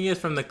 Well, the thing is,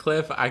 from the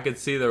cliff, I could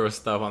see there was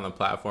stuff on the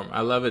platform.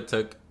 I love it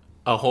took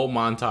a whole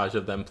montage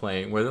of them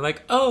playing where they're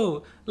like,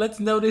 oh, let's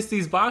notice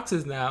these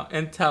boxes now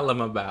and tell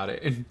them about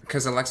it.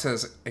 Because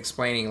Alexa's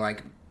explaining,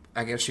 like,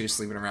 I guess she was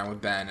sleeping around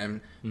with Ben,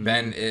 and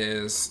Ben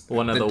is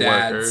one of the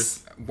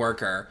dad's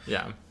worker.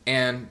 Yeah.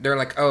 And they're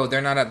like, oh,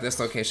 they're not at this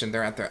location,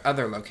 they're at their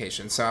other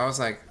location. So I was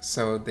like,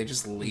 so they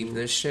just leave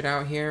this shit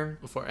out here?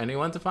 For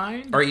anyone to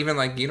find? Or even,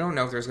 like, you don't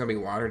know if there's going to be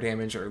water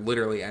damage or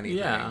literally anything.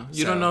 Yeah.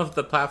 You don't know if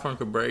the platform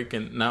could break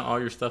and now all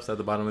your stuff's at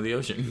the bottom of the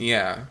ocean.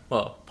 Yeah.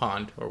 Well,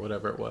 pond or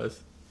whatever it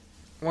was.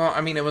 Well,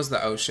 I mean, it was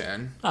the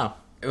ocean. Oh.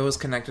 It was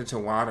connected to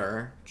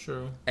water.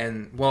 True.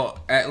 And, well,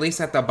 at least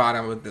at the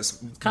bottom of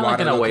this kind of like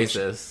an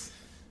oasis.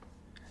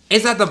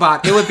 It's at the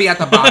bottom. It would be at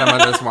the bottom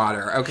of this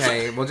water.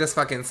 Okay, we'll just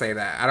fucking say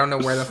that. I don't know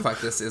where the fuck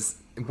this is.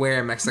 Where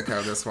in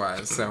Mexico this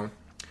was. So,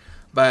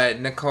 but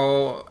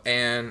Nicole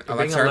and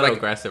Alexa are a little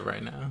aggressive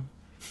right now.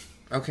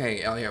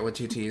 Okay, Elliot with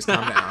two T's,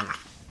 calm down.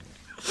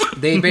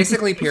 They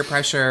basically peer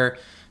pressure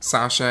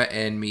Sasha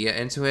and Mia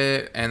into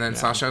it, and then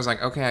Sasha was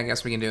like, "Okay, I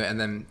guess we can do it." And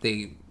then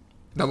the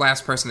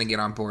last person to get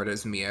on board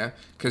is Mia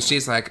because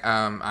she's like,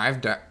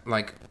 I've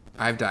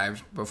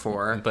dived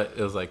before. But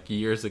it was like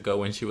years ago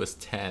when she was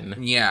 10.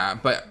 Yeah,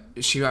 but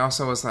she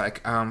also was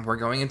like, we're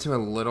going into a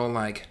little,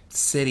 like,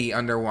 city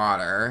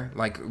underwater,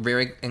 like,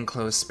 very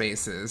enclosed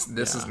spaces.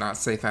 This is not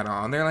safe at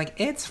all. And they're like,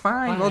 it's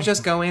fine. We'll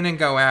just go in and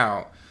go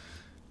out.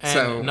 And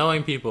so,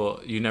 knowing people,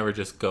 you never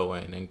just go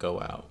in and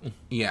go out.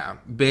 Yeah.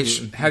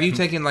 Bitch, have you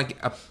taken, like,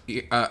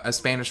 a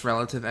Spanish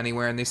relative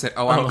anywhere and they said,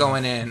 I'm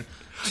going in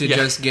to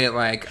just get,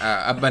 like,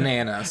 a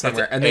banana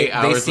somewhere. And 8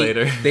 hours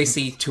later. They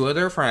see two of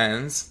their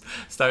friends.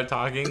 Start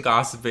talking,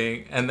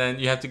 gossiping, and then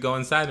you have to go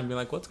inside and be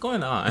like, what's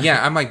going on?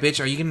 Yeah, I'm like,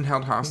 bitch, are you getting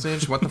held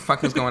hostage? What the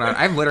fuck is going on?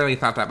 I've literally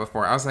thought that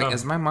before. I was like,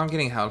 is my mom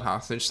getting held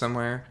hostage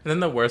somewhere? And then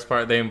the worst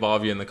part, they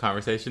involve you in the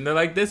conversation. They're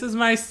like, this is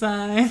my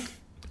son.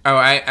 Oh,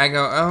 I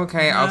go,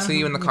 okay, I'll see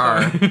you in the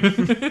car.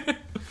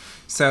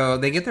 So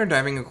they get their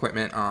diving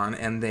equipment on,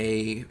 and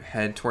they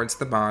head towards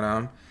the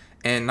bottom.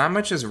 And not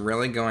much is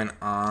really going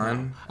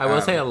on. I will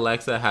say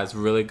Alexa has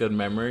really good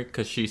memory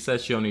because she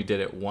says she only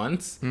did it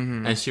once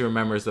and she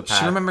remembers the path.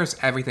 She remembers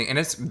everything, and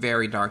it's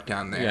very dark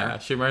down there. Yeah,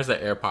 she remembers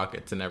the air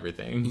pockets and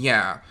everything.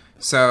 Yeah.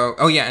 So,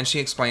 and she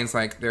explains,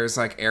 like, there's,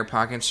 like, air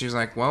pockets. She's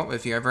like, well,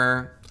 if you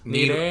ever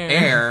need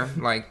air,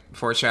 like,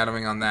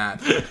 foreshadowing on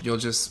that, you'll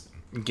just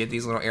get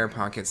these little air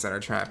pockets that are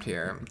trapped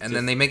here. And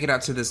then they make it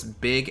out to this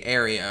big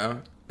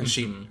area, and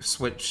she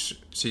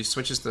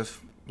switches the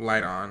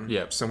light on.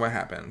 Yep. So what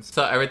happens?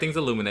 So everything's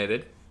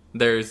illuminated.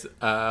 There's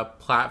a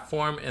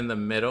platform in the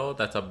middle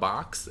that's a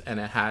box,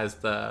 and it has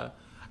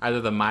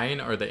either the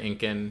Mayan or the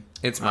Incan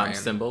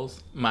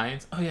symbols.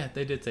 Mayans. Oh yeah,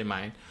 they did say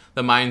Mayan.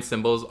 The Mayan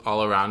symbols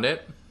all around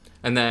it,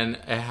 and then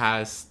it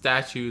has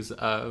statues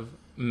of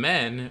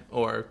men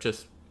or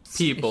just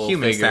people,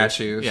 human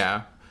statues.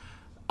 Yeah,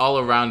 all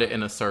around it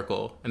in a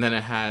circle, and then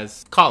it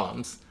has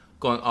columns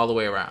going all the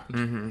way around.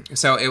 Mm-hmm.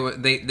 So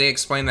they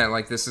explained that,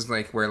 like, this is,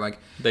 like, where, like,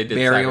 they did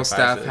burial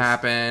stuff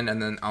happened,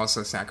 and then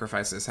also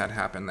sacrifices had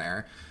happened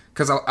there.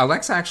 Because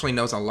Alexa actually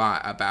knows a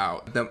lot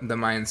about the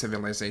Mayan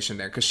civilization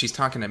there, because she's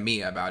talking to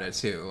Mia about it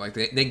too. Like,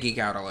 they geek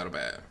out a little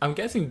bit. I'm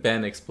guessing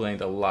Ben explained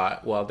a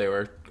lot while they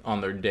were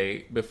on their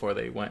date before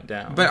they went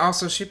down. But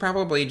also, she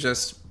probably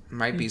just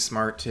might be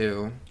smart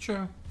too.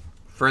 Sure.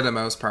 For the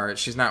most part.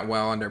 She's not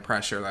well under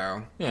pressure,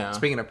 though. Yeah.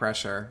 Speaking of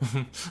pressure.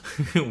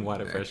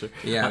 Water pressure.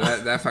 Yeah,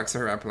 that fucks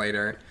her up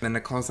later. Then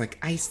Nicole's like,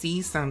 I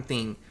see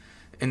something.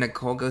 And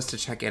Nicole goes to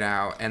check it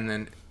out. And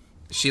then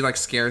she like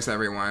scares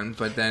everyone,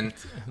 but then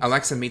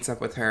Alexa meets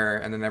up with her,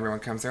 and then everyone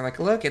comes. They're like,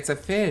 "Look, it's a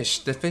fish.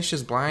 The fish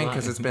is blind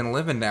because it's been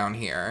living down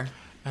here."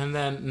 And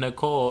then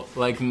Nicole,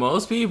 like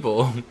most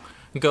people,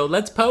 go,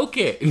 "Let's poke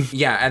it."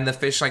 Yeah, and the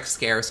fish like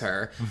scares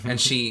her, and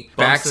she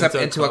backs up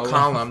into a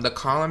column. The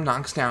column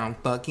knocks down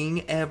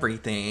fucking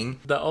everything.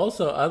 The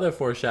also other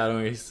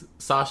foreshadowing is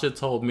Sasha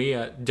told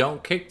Mia,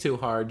 "Don't kick too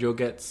hard. You'll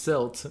get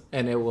silt,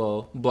 and it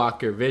will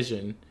block your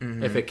vision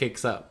if it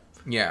kicks up."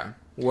 Yeah.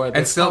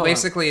 And silt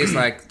basically is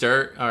like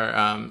dirt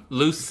or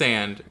loose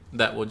sand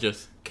that will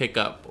just kick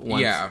up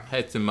once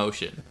it's in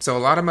motion. So a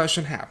lot of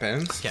motion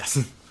happens.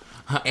 Yes.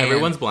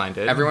 Everyone's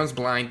blinded. Everyone's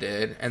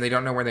blinded, and they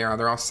don't know where they are.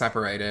 They're all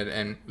separated,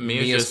 and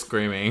Mia's just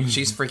screaming.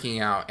 She's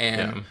freaking out,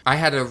 and I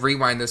had to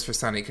rewind this for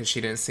Sunny because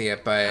she didn't see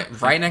it,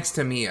 but right next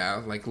to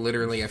Mia, like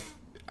literally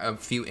a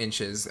few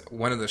inches,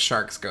 one of the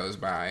sharks goes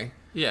by.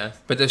 Yes.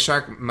 But the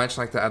shark, much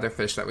like the other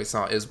fish that we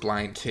saw, is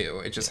blind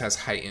too. It just has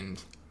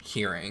heightened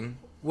hearing.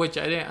 Which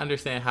I didn't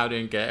understand how it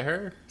didn't get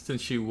her,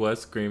 since she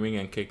was screaming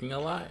and kicking a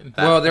lot.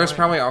 Well, there was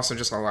probably also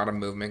just a lot of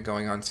movement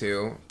going on,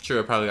 too. Sure,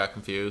 it probably got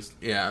confused.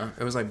 Yeah,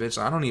 it was like,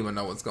 bitch, I don't even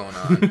know what's going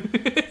on.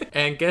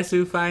 And guess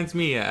who finds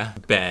Mia?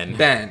 Ben.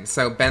 Ben.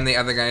 So Ben, the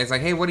other guy, is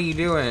like, hey, what are you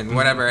doing?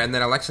 Whatever. And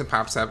then Alexa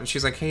pops up, and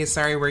she's like, hey,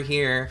 sorry, we're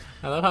here.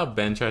 I love how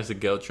Ben tries to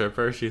guilt trip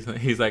her.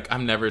 He's like,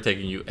 I'm never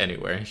taking you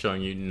anywhere and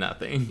showing you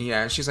nothing.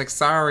 Yeah, and she's like,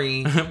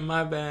 sorry.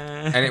 My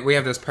bad. And we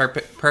have this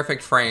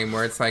perfect frame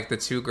where it's like the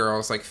two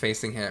girls like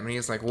facing him, and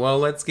he's like, well,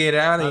 let's get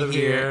out of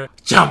here.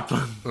 Jump!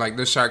 Like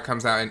the shark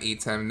comes out and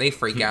eats him. They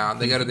freak out.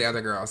 They go to the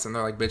other girls, and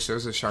they're like, bitch,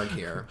 there's a shark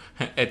here.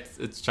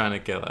 It's trying to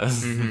kill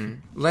us. Mm-hmm.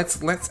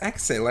 Let's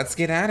exit. Let's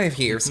get out of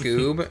here,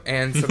 Scoob.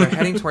 And so they're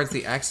heading towards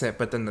the exit,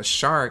 but then the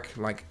shark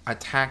like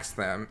attacks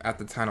them at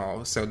the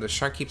tunnel. So the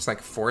shark keeps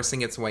like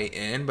forcing its way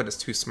in, but it's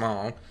too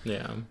small.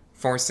 Yeah.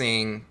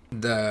 Forcing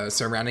the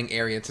surrounding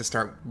area to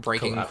start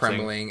breaking,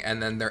 crumbling,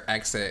 and then their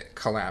exit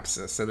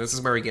collapses. So this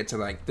is where we get to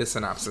like the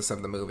synopsis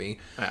of the movie,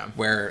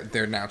 where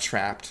they're now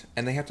trapped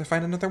and they have to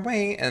find another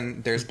way,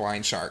 and there's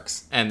blind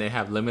sharks. And they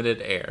have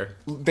limited air.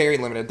 Very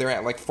limited. They're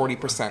at like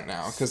 40%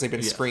 now because they've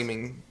been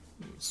screaming.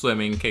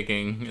 Swimming,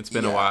 kicking. It's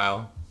been a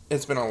while.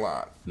 It's been a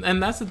lot.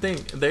 And that's the thing.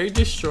 They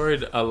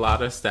destroyed a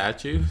lot of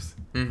statues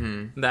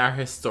that are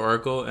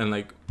historical and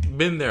like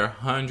been there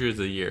hundreds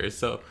of years.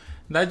 So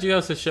that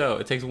goes to show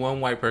it takes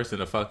one white person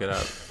to fuck it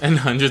up, and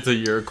hundreds of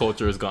year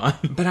culture is gone.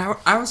 But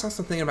I was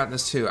also thinking about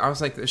this too. I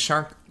was like, the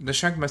shark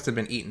must have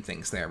been eating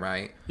things there,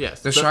 right?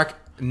 Yes. The shark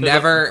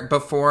never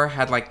before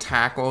had like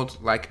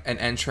tackled like an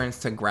entrance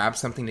to grab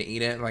something to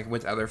eat it, like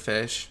with other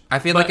fish. I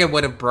feel like it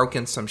would have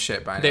broken some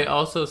shit by now. They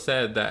also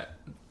said that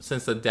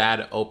since the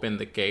dad opened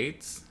the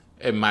gates,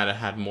 it might have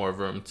had more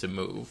room to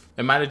move.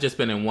 It might have just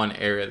been in one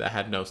area that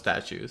had no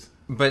statues.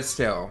 But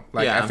still,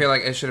 like, I feel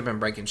like it should have been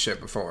breaking shit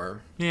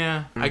before.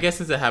 Yeah. I guess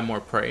since it had more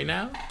prey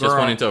now, just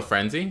went into a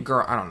frenzy.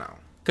 Girl, I don't know.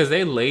 Because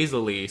they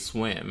lazily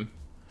swim.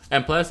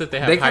 And plus, if they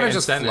have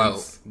heightened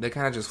sentence... They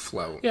kind of just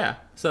float. Yeah.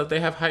 So if they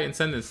have heightened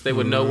sentence, they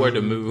would know where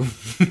to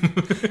move.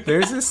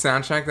 There's this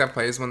soundtrack that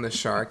plays when the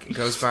shark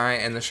goes by,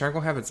 and the shark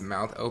will have its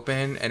mouth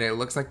open, and it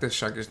looks like the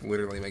shark is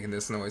literally making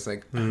this noise,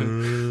 like...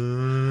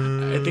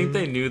 I think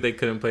they knew they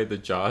couldn't play the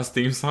Jaws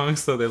theme song,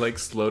 so they, like,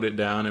 slowed it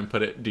down and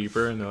put it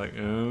deeper, and they're like...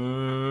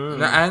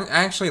 No, I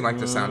actually like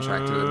the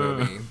soundtrack to the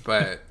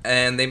movie,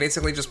 and they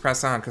basically just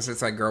press on, because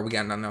it's like, girl, we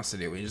got nothing else to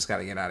do. We just got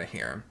to get out of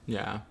here.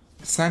 Yeah.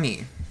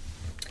 Sunny.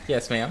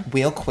 Yes, ma'am.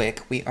 Real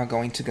quick, we are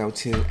going to go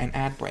to an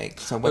ad break.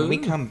 So when we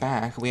come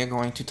back, we are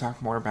going to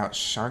talk more about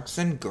sharks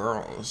and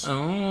girls.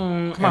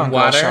 Oh, come on,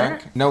 water? Girl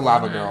shark. No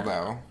lava girl,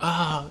 though.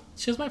 Oh,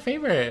 she was my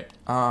favorite.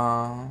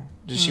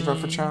 Did she vote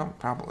for Trump?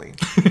 Probably.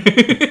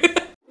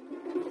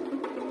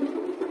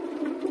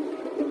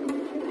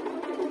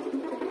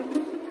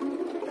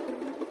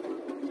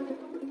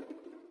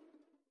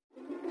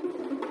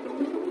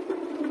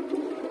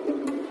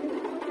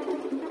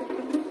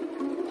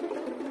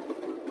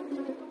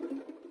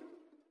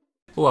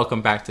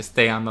 Welcome back to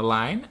Stay on the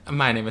Line.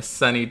 My name is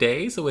Sunny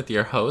Days with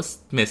your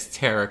host, Miss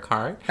Tara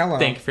Cart. Hello.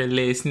 Thank you for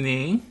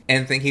listening.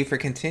 And thank you for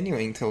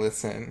continuing to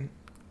listen.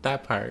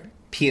 That part.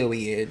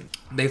 Period.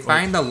 They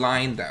find the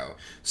line, though.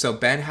 So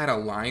Ben had a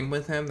line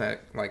with him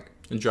that, like...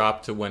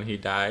 dropped to when he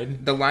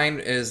died. The line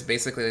is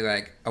basically,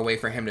 like, a way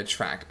for him to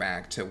track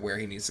back to where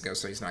he needs to go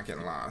so he's not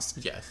getting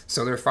lost. Yes.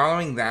 So they're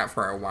following that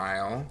for a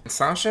while.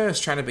 Sasha is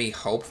trying to be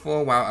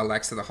hopeful while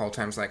Alexa the whole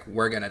time's like,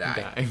 we're gonna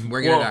die.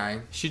 We're gonna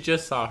die. She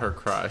just saw her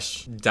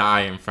crush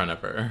die in front of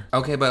her.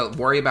 Okay, but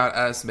worry about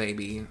us,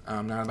 baby.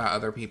 Not about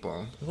other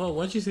people. Well,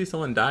 once you see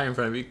someone die in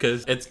front of you,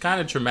 because it's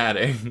kind of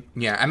traumatic.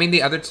 Yeah, I mean,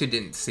 the other two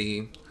didn't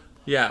see.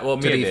 Yeah, well,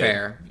 to be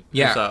fair.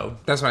 Yeah, so,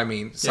 that's what I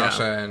mean.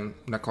 Sasha and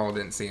Nicole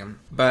didn't see him.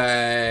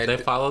 But... they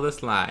follow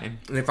this line.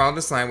 They follow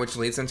this line, which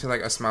leads into,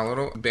 like, a small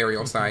little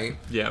burial site.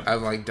 Yeah.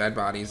 Of, like, dead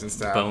bodies and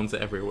stuff. Bones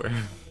everywhere.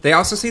 They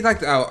also see,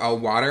 like, a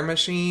water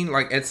machine.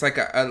 Like, it's, like,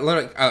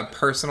 a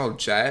personal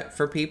jet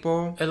for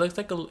people. It looks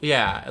like a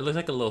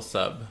little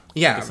sub.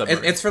 Yeah, like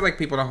it's for, like,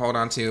 people to hold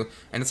on to.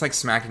 And it's, like,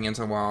 smacking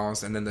into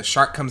walls. And then the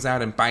shark comes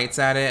out and bites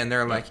at it. And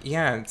they're like,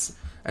 yeah, it's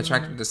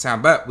attracted to the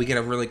sound. But we get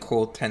a really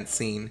cool tense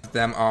scene.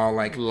 Them all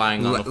like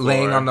laying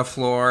on the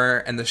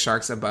floor, and the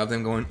sharks above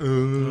them going.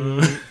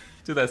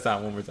 Do that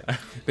sound one more time.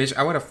 Bitch,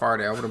 I would have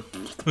farted. I would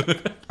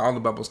have all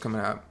the bubbles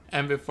coming out.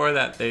 And before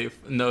that, they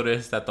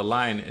noticed that the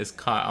line is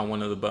caught on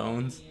one of the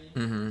bones,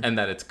 and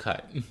that it's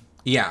cut.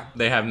 Yeah,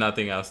 They have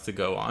nothing else to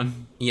go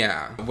on.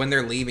 yeah. When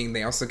they're leaving,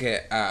 they also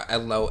get a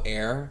low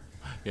air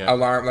Yeah.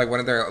 alarm. Like one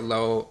of their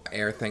low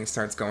air things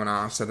starts going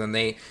off. So then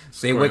they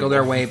wiggle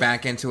their way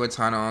back into a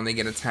tunnel and they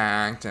get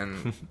attacked,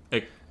 and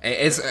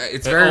it's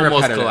very almost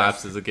repetitive.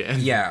 collapses again.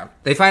 Yeah,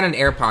 they find an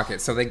air pocket,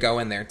 so they go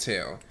in there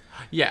too.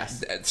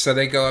 Yes. So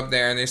they go up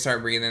there and they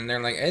start breathing. They're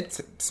like, it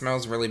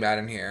smells really bad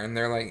in here, and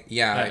they're like,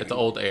 yeah, It's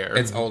old air.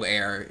 It's old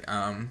air.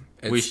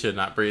 We should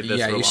not breathe this.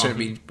 Yeah, for you long. shouldn't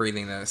be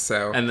breathing this.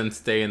 So And then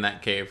stay in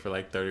that cave for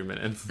like 30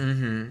 minutes.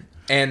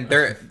 and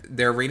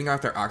they're reading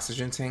off their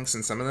oxygen tanks,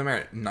 and some of them are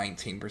at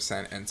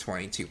 19% and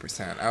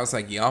 22%. I was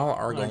like, y'all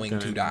are going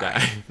to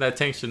die. That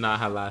tank should not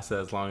have lasted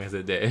as long as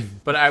it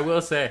did. But I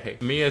will say,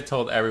 Mia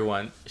told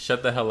everyone,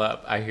 shut the hell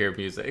up, I hear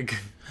music.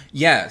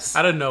 Yes.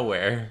 Out of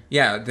nowhere.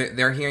 Yeah,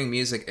 they're hearing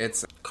music.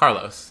 It's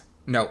Carlos.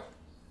 no,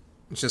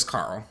 it's just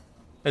Carl.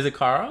 Is it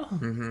Carl?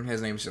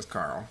 His name's just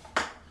Carl.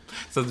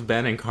 So it's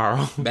Ben and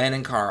Carl. Ben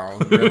and Carl,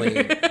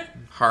 really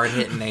hard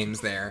hitting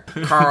names there.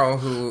 Carl,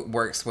 who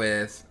works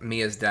with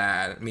Mia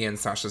and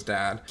Sasha's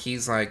dad,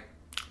 he's like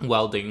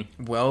Welding.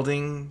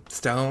 welding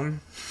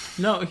stone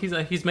No,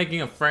 he's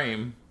making a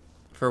frame.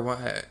 for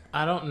what?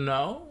 I don't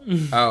know.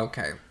 Oh,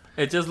 okay.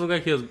 It just looked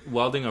like he was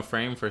welding a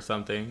frame for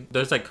something.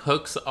 There's like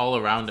hooks all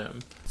around him.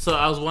 So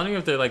I was wondering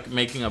if they're like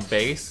making a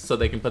base so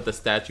they can put the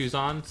statues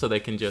on so they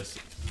can just...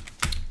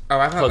 Oh,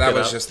 I thought Hook that it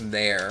was up. just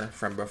there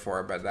from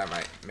before, but that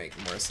might make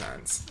more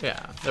sense. Yeah,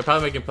 they're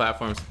probably making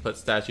platforms to put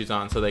statues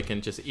on so they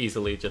can just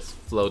easily just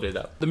float it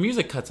up. The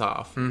music cuts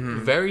off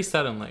very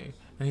suddenly.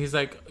 And he's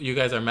like, you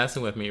guys are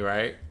messing with me,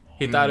 right?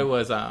 He thought it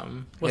was,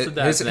 what's the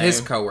dad's name?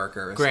 His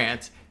coworkers.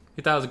 Grant.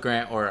 He thought it was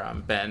Grant or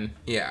Ben.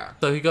 Yeah.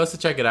 So he goes to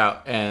check it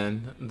out,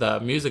 and the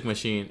music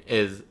machine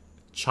is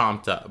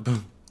chomped up.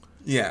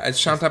 Yeah,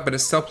 it's chomped up, but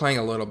it's still playing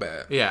a little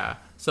bit. Yeah.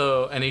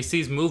 So, and he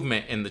sees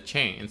movement in the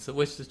chains,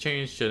 which the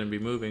chains shouldn't be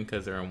moving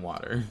because they're in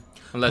water.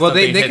 Unless Well,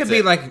 they something could hits be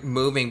it. like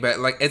moving, but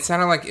like it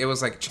sounded like it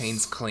was like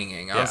chains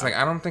clinging. I was Yeah. like,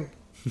 I don't think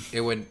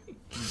it would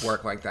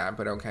work like that,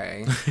 but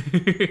okay.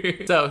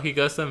 So he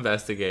goes to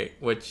investigate,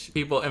 which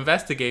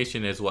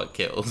investigation is what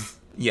kills.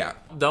 Yeah.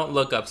 Don't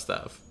look up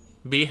stuff.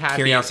 Be happy.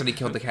 Curiosity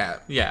killed the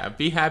cat. Yeah,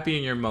 be happy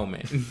in your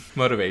moment.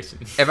 Motivation.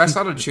 If I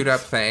saw the chewed up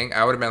thing,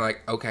 I would have been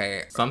like,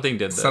 okay, Something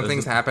did this.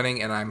 something's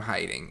happening and I'm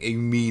hiding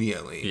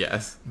immediately.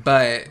 Yes.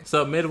 But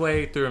So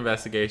midway through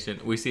investigation,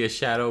 we see a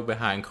shadow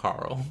behind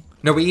Carl.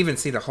 no, we even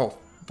see the whole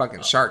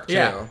fucking shark too.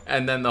 Yeah.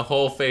 And then the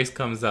whole face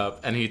comes up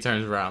and he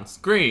turns around,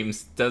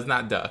 screams, does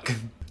not duck.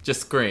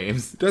 Just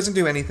screams. Doesn't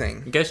do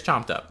anything. Gets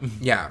chomped up.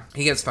 Yeah,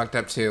 he gets fucked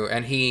up too,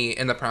 and he,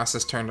 in the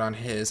process, turned on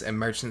his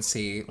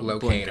emergency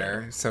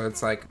locator, so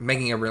it's like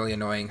making a really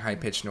annoying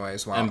high-pitched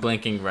noise while... And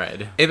blinking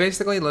red. It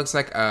basically looks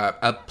like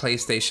a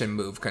PlayStation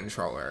Move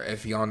controller,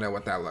 if y'all know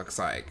what that looks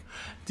like.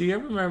 Do you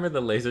ever remember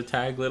the laser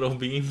tag little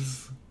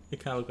beams? It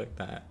kind of looked like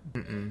that.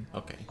 Mm-mm.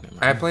 Okay, never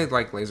mind. I played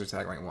like laser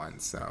tag like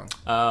once, so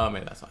Oh,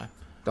 maybe that's why.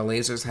 the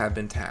lasers have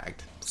been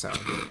tagged. So,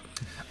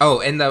 oh,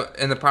 in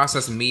the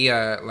process,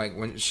 Mia, like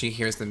when she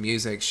hears the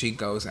music, she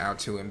goes out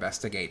to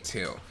investigate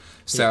too.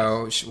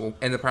 So,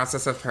 in the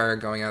process of her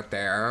going out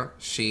there,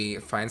 she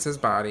finds his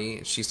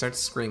body. She starts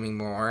screaming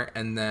more,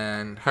 and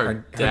then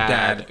Her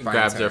dad finds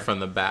grabs her from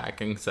the back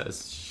and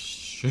says,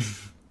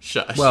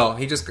 shush. Well,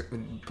 he just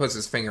puts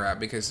his finger out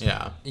because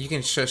Yeah. you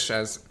can shush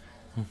as.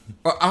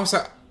 Well,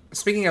 also,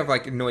 speaking of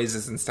like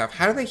noises and stuff,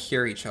 how do they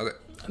hear each other?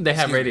 They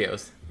have Excuse me.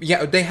 radios.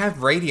 Yeah, they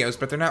have radios,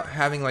 but they're not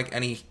having like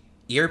any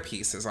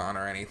earpieces on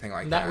or anything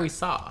like that. That we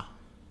saw.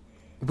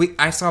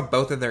 I saw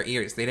both of their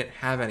ears. They didn't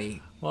have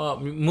any Well,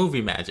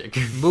 movie magic.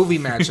 movie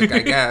magic, I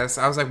guess.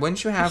 I was like,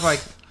 wouldn't you have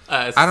like...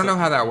 I don't know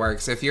how that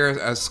works. If you're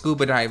a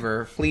scuba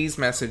diver, please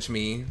message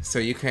me so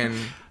you can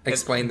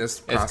explain this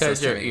It's process because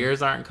to your me.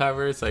 ears aren't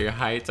covered, so your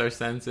heights are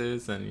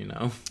senses, and you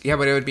know. Yeah,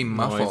 but it would be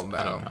muffled, Noise,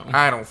 I though. don't know.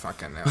 I don't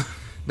fucking know.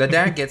 The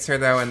dad gets her,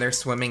 though, and they're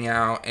swimming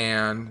out,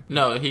 and...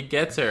 No, he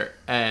gets her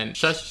and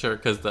shushes her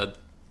because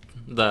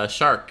the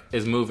shark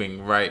is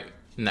moving right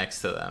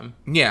next to them.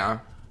 Yeah.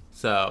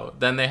 So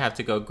then they have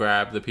to go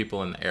grab the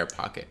people in the air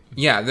pocket.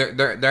 Yeah,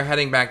 they're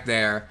heading back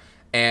there,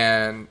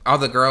 and all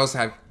the girls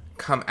have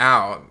come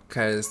out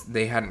because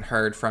they hadn't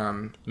heard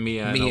from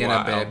Mia in in a a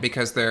while. bit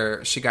because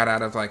she got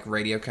out of like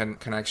radio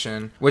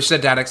connection, which the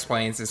dad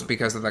explains is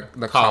because of the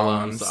Columns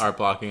columns. are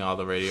blocking all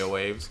the radio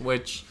waves,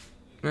 which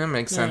That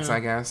makes sense, I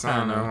guess. I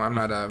don't know. I'm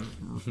not a.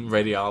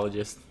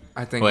 radiologist.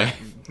 I think Wait.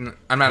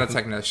 I'm not a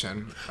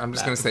technician. I'm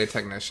just gonna say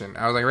technician.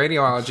 I was like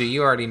radiology.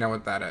 You already know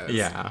what that is.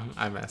 Yeah,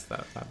 I messed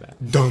up. My bad.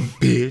 Dumb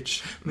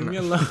bitch. Leave me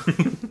alone.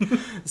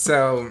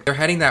 So they're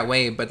heading that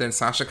way, but then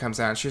Sasha comes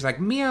out and she's like,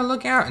 Mia,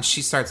 look out. And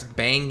she starts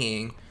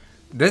banging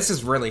This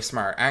is really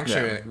smart. I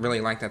actually Yeah.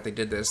 really like that they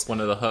did this. One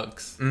of the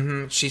hooks.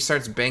 She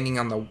starts banging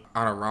on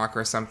a rock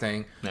or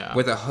something Yeah.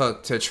 with a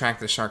hook to attract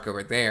the shark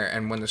over there.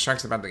 And when the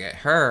shark's about to get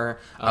her,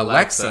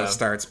 Alexa. Alexa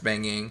starts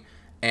banging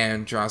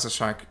and draws the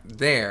shark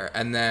there.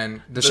 And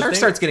then the shark thing-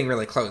 starts getting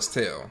really close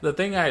too. The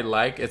thing I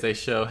like is they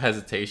show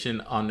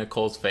hesitation on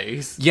Nicole's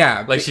face.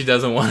 Yeah, Like she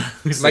doesn't want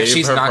to save like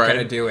she's her not friend.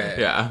 gonna do it.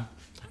 Yeah.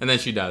 And then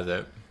she does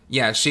it.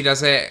 Yeah, she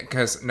does it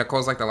because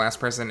Nicole's like the last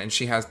person, and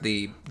she has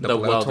the The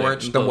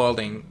blowtorch, the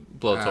welding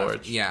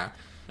blowtorch. yeah,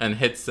 And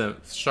hits the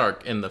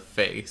shark in the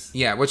face.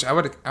 yeah. Which I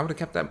would have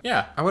kept that.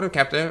 Yeah. I would have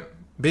kept it.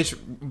 Bitch,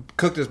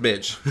 cook this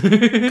bitch.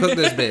 Cook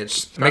this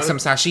bitch. Make some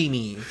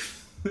sashimi.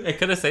 It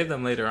could have saved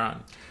them later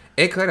on.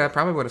 It could have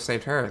probably would have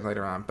saved her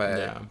later on, but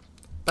Yeah.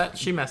 But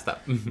she messed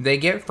up. they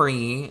get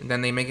free.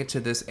 Then they make it to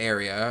this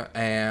area,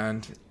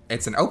 and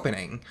it's an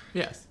opening.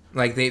 Yes.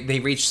 Like they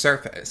reach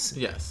surface.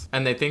 Yes.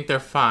 And they think they're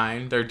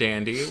fine. They're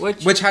dandy.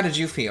 Which how did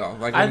you feel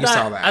like when you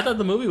saw that? I thought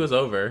the movie was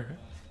over.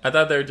 I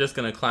thought they were just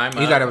gonna climb up.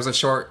 You thought it was a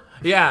short.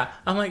 Yeah,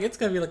 I'm like, it's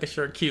gonna be like a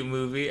short, cute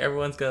movie.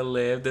 Everyone's gonna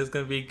live. There's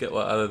gonna be good.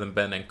 Well, other than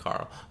Ben and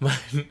Carl, but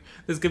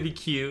this gonna be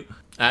cute.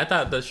 I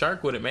thought the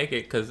shark wouldn't make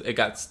it because it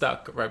got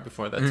stuck right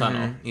before the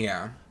tunnel.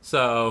 Yeah.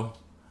 So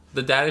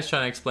the dad is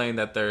trying to explain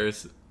that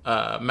there's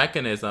a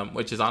mechanism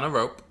which is on a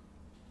rope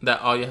that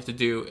all you have to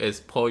do is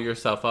pull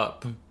yourself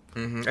up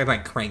And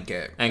like crank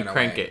it. and in a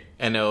crank way. it,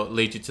 and it'll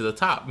lead you to the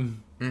top.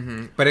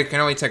 But it can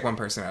only take one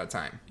person at a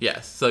time.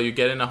 Yes, so you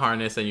get in a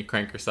harness and you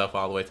crank yourself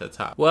all the way to the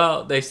top.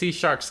 Well, they see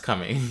sharks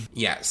coming,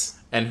 Yes.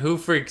 and who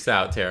freaks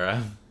out,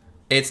 Tara?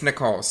 It's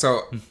Nicole.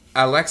 So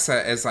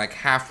Alexa is like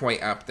halfway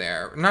up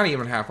there. Not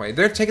even halfway.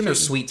 They're taking their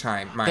sweet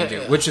time, mind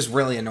you, which is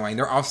really annoying.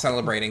 They're all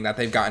celebrating that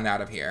they've gotten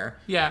out of here.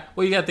 Yeah,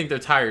 well, you gotta think they're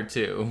tired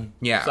too.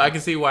 Yeah. So I can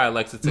see why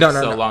Alexa took No,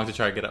 so long to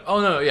try to get up.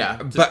 Oh no, yeah.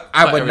 Just But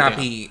I put would not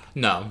everything be. up.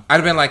 No. I'd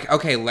have been like,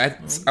 okay,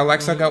 let's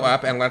Alexa go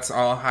up and let's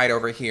all hide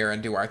over here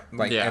and do our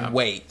Yeah. and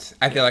wait.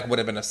 I feel like would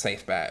have been a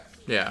safe bet.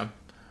 Yeah.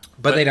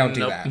 But they don't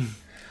do nope. that.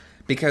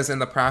 Because in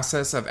the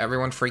process of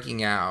everyone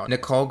freaking out,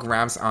 Nicole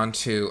grabs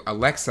onto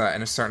Alexa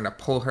and is starting to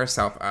pull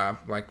herself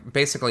up, like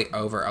basically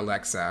over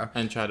Alexa.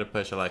 And try to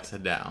push Alexa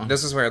down.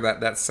 This is where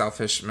that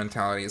selfish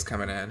mentality is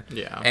coming in.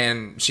 Yeah.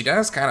 And she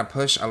does kind of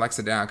push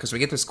Alexa down because we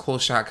get this cool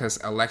shot because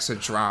Alexa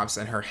drops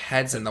and her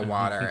head's in the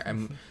water.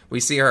 And we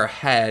see her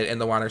head in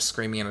the water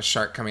screaming and a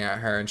shark coming at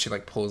her. And she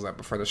like pulls up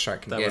before the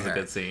shark can That get was a her.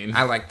 good scene.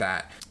 I like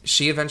that.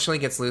 She eventually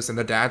gets loose and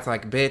the dad's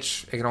like,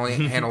 bitch, it can only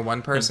handle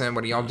one person.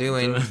 What are y'all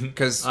doing?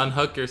 Because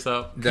Unhook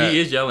yourself. He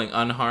is yelling,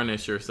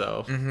 unharness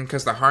yourself.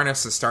 the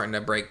harness is starting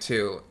to break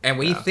too. And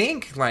we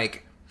think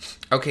like,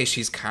 okay,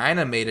 she's kind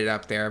of made it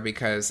up there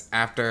because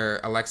after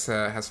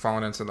Alexa has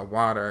fallen into the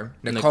water,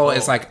 Nicole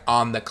is like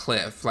on the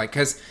cliff. Like,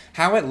 because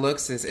how it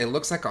looks is it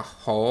looks like a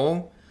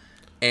hole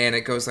and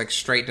it goes like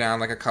straight down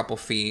like a couple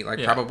feet,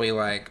 like probably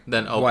like,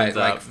 Then opens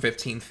like up.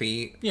 15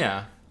 feet.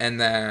 Yeah. And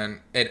then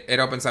it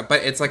opens up,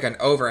 but it's like an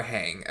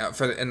overhang.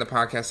 In the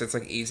podcast, it's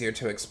like easier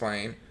to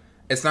explain.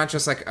 It's not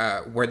just like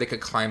where they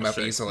could climb up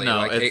easily. No,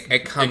 like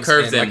it comes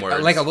curves in,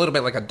 inwards. like a little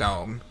bit like a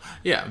dome.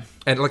 Yeah.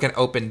 And like an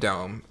open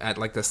dome at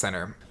like the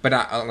center, but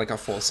not like a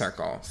full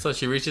circle. So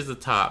she reaches the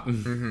top,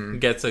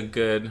 gets a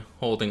good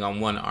holding on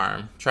one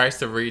arm, tries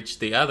to reach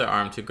the other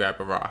arm to grab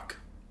a rock.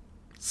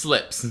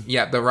 Slips.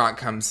 Yeah, the rock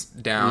comes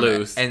down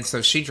Loose. and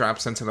so she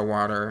drops into the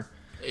water.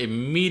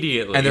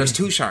 Immediately. And there's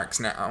 2 sharks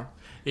now.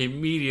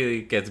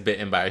 Immediately gets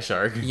bitten by a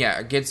shark.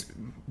 Yeah, gets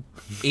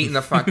eaten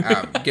the fuck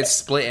up. Gets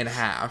split in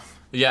half.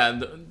 Yeah.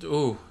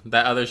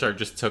 That other shark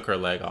just took her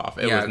leg off.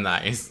 It was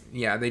nice.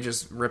 Yeah, they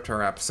just ripped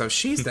her up. So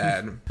she's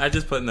dead. I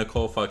just put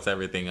Nicole fucks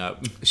everything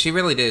up. She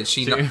really did.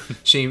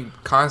 She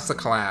caused the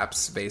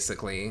collapse,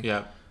 basically.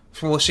 Yeah.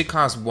 Well, she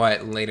caused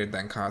what later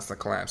then caused the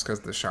collapse because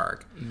of the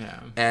shark. Yeah.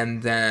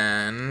 And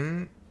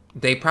then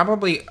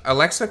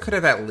Alexa could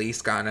have at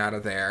least gotten out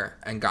of there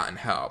and gotten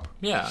help.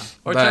 Yeah.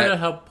 Or try to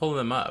help pull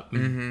them up.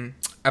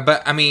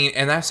 But, I mean,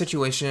 in that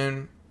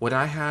situation, would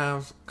I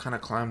have kind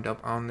of climbed up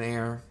on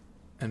there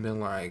and been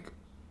like...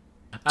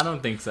 I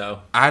don't think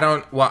so. I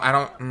honestly,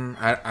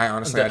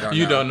 I don't know.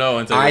 You don't know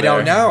until I you're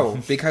don't there. know.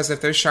 Because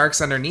if there's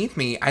sharks underneath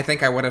me, I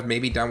think I would have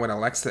maybe done what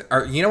Alexa...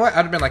 Or, you know what?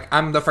 I'd have been like,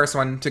 I'm the first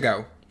one to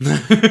go.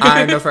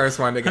 I'm the first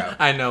one to go.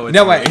 I know.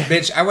 No way,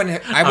 bitch! I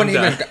wouldn't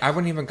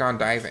done. even gone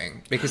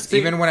diving because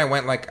even when I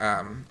went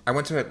I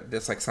went to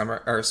this like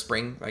summer or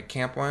spring like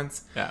camp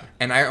once. Yeah.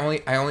 And I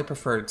only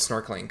preferred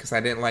snorkeling because I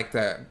didn't like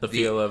the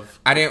feel of.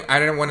 I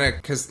didn't want to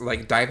because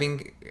like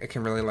diving it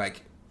can really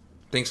like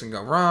things can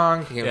go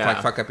wrong. You can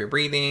like fuck up your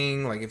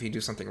breathing. Like if you do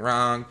something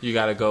wrong, You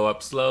got to go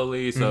up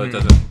slowly so it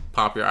doesn't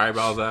pop your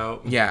eyeballs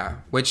out. yeah.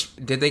 Which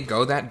did they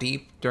go that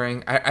deep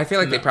during? I feel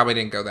like they probably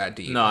didn't go that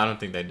deep. No, I don't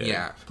think they did.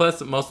 Yeah.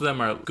 Plus, most of them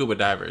are scuba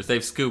divers.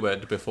 They've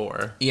scuba'd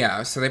before.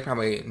 Yeah, so they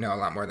probably know a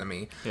lot more than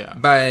me. Yeah.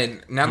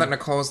 But now that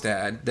Nicole's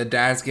dead, the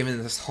dad's giving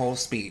this whole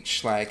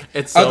speech like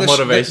It's so the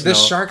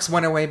motivational. sharks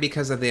went away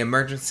because of the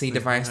emergency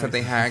device that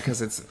they had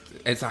because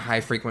it's a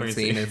high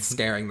frequency and it's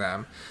scaring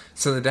them.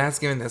 So the dad's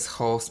giving this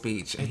whole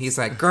speech and he's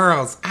like,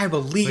 "Girls, I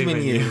believe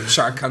in you."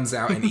 Shark comes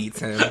out and eats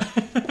him.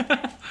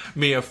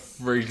 Mia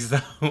freaks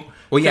out.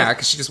 Well, yeah,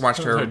 because she just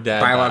watched her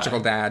dad biological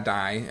dad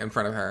die in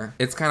front of her.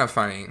 It's kind of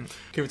funny.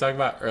 Can we talk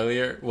about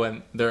earlier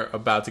when they're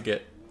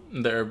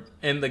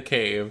in the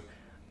cave,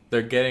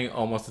 they're getting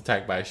almost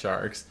attacked by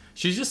sharks.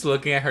 She's just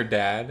looking at her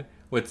dad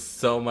with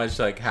so much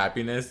like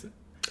happiness.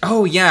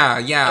 Oh,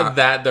 yeah.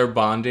 That they're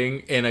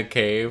bonding in a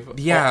cave.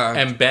 Yeah.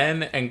 And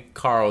Ben and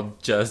Carl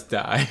just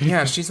died.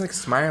 Yeah, she's like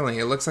smiling.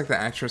 It looks like the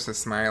actress is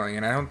smiling.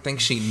 And I don't think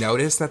she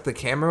noticed that the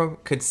camera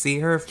could see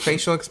her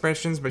facial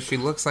expressions, but she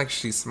looks like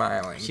she's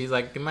smiling. She's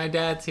like, my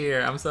dad's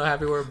here. I'm so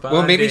happy we're bonding.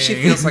 Well, maybe she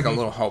feels like a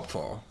little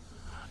hopeful.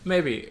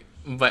 Maybe.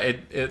 But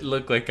it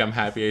looked like I'm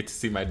happy to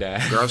see my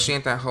dad. Girl, she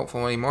ain't that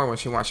hopeful anymore when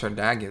she watched her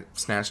dad get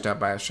snatched up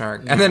by a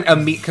shark. And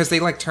then, because they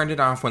like turned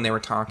it off when they were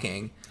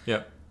talking.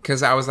 Yep.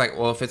 Because I was like,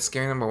 well, if it's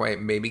scaring them away,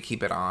 maybe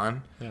keep it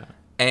on. Yeah.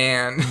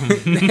 And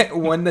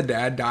when the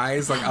dad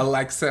dies, like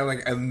Alexa,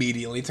 like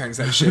immediately turns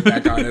that shit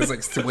back on. It's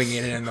like swinging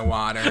it in the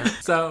water.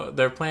 So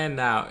their plan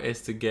now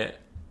is to get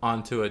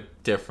onto a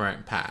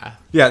different path.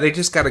 Yeah, they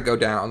just got to go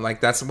down. Like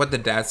that's what the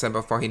dad said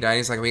before he died.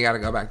 He's like, we got to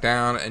go back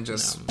down and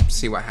just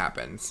see what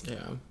happens. Yeah.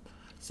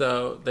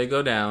 So they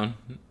go down,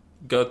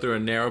 go through a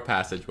narrow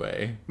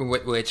passageway,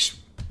 Which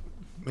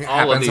all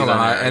happens a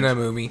lot in a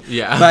movie.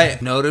 Yeah.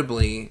 But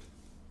notably,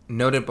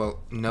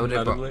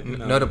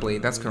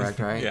 that's correct,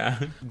 right? Yeah.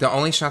 The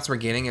only shots we're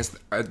getting is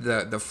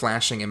the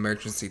flashing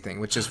emergency thing,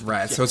 which is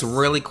red. Yes. So it's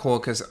really cool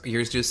because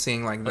you're just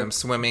seeing like them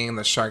swimming and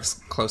the sharks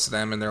close to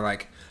them and they're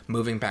like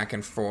moving back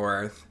and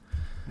forth.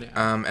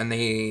 Yeah. And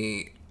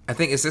I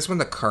think, is this when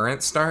the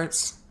current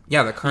starts?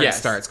 Yeah, the current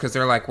starts because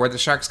they're like, where'd the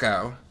sharks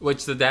go?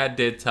 Which the dad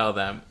did tell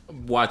them,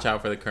 watch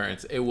out for the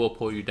currents. It will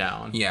pull you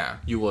down. Yeah.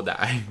 You will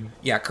die.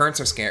 Yeah, currents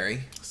are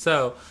scary.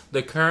 So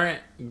the current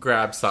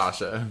grabs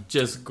Sasha,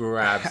 just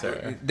grabs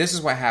her. This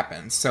is what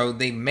happens. So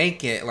they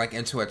make it like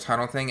into a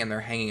tunnel thing and they're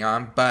hanging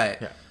on,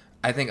 but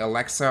I think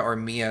Alexa or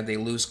Mia, they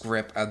lose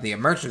grip of the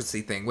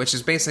emergency thing, which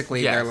is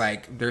basically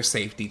their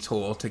safety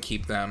tool to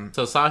keep them.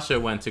 So Sasha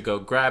went to go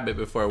grab it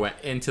before it went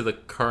into the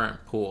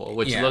current pool,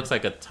 which looks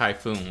like a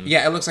typhoon.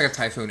 Yeah, it looks like a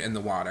typhoon in the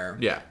water.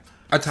 Yeah.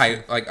 A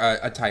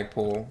tide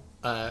pool.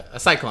 A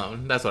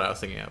cyclone. That's what I was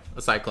thinking of.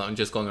 A cyclone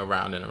just going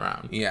around and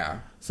around. Yeah.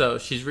 So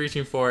she's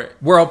reaching for it.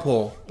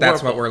 Whirlpool.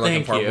 That's what we're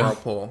looking for. Thank you.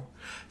 Whirlpool.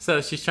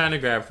 So she's trying to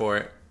grab for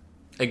it.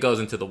 It goes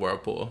into the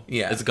whirlpool.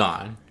 Yeah. It's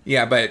gone.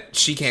 Yeah, but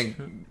she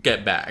can't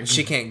get back.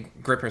 She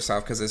can't grip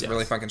herself because it's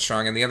really fucking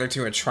strong. And the other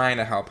two are trying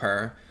to help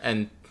her.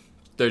 And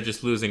they're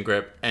just losing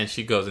grip. And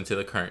she goes into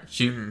the current.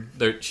 She's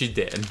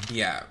dead.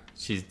 Yeah.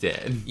 She's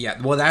dead. Yeah,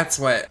 well, that's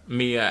what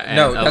Mia and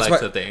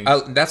Alexa think.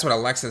 That's what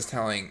Alexa's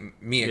telling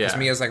Mia, because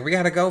Mia's like, we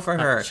gotta go for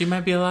her. She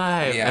might be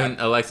alive. Yeah. And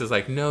Alexa's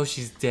like, no,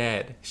 she's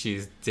dead.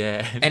 She's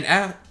dead.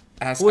 And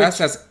as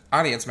us as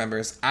audience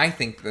members, I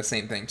think the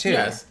same thing, too.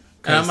 Yes.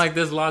 And I'm like,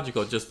 this is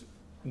logical. Just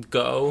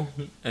go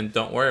and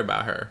don't worry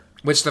about her.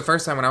 Which the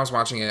first time when I was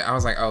watching it, I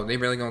was like, oh, they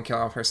really gonna kill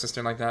off her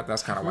sister like that?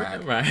 That's kind of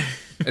whack. Right.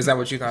 Is that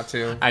what you thought,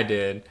 too? I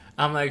did.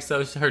 I'm like,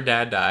 so her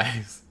dad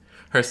dies.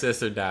 Her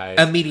sister died.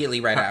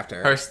 Immediately right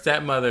after. Her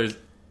stepmother's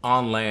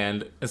on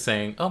land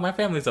saying, oh, my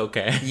family's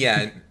okay.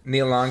 Yeah.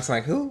 Neil Long's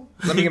like, who?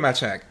 Let me get my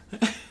check.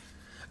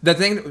 The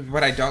thing,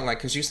 what I don't like,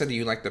 because you said that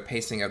you like the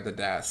pacing of the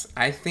deaths,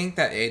 I think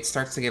that it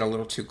starts to get a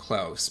little too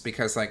close.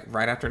 Because, like,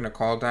 right after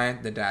Nicole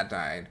died, the dad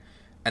died.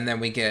 And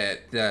then we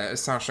get the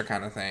Sasha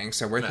kind of thing.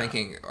 So we're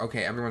thinking,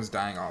 okay, everyone's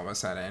dying all of a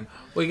sudden.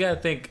 Well, you gotta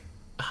think,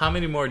 how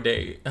many more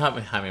ways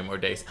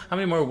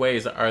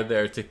are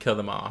there to kill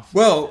them off?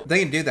 Well, they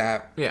can do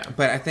that. Yeah.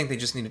 But I think they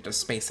just needed to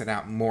space it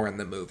out more in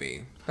the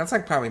movie. That's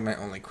like probably my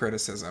only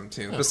criticism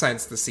too. Oh.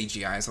 Besides the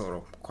CGI is a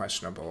little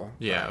questionable.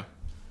 Yeah.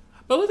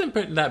 But it wasn't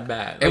that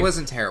bad. It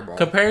wasn't terrible.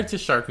 Compared to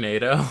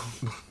Sharknado.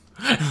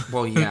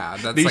 Well, yeah.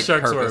 That's These like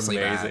sharks purposely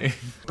were amazing. Bad.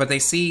 But they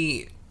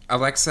see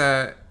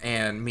Alexa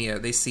and Mia,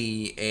 they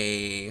see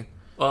a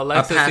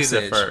Alexa sees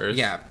it first.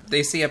 Yeah,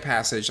 they see a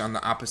passage on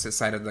the opposite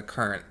side of the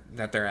current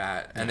that they're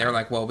at, and they're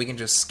like, "Well, we can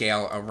just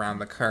scale around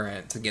the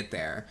current to get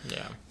there."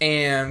 Yeah,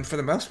 and for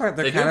the most part,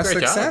 they're kind of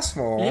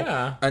successful.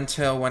 Yeah,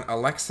 until when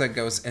Alexa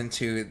goes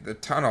into the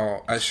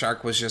tunnel, a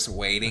shark was just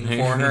waiting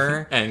for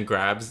her and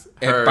grabs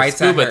her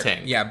scuba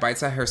tank. Yeah,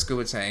 bites at her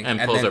scuba tank and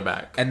pulls her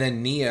back. And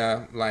then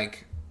Nia,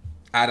 like,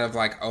 out of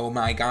like, oh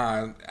my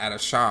god, out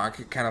of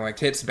shock, kind of like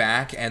tips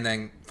back and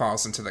then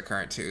falls into the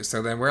current too.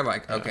 So then we're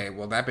like, okay,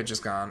 well that bitch is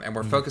gone, and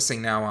we're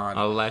focusing now on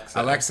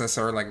Alexa.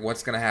 So we're like,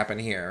 what's gonna happen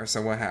here?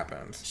 So what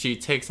happens? She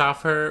takes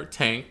off her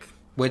tank,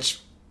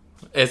 which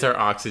is her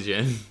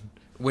oxygen,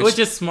 which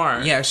is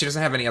smart. Yeah, she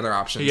doesn't have any other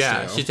options.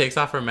 Yeah, she takes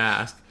off her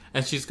mask.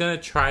 And she's going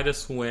to try to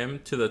swim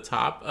to the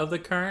top of the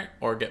current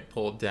or get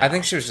pulled down. I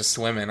think she was just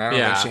swimming. I don't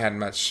think she had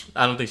much.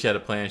 I don't think she had a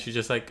plan. She's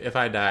just like, if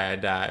I die, I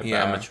die. But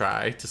I'm going to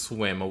try to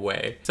swim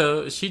away.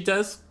 So she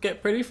does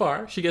get pretty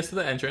far. She gets to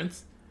the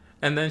entrance.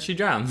 And then she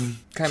drowns.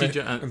 Kind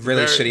of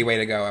really shitty way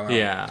to go.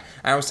 Yeah.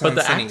 But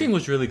the acting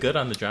was really good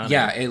on the drowning.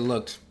 Yeah, it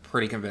looked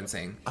pretty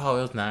convincing. Oh,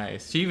 it was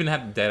nice. She even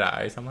had dead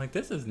eyes. I'm like,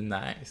 this is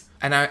nice.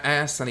 And I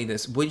asked Sunny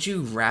this. Would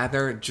you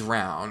rather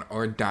drown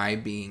or die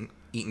being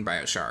eaten by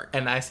a shark?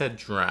 And I said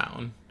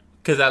drown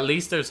Because at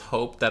least there's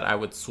hope that I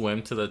would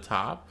swim to the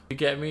top. You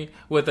get me?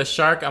 With a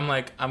shark, I'm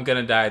like, I'm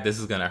gonna die. This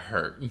is gonna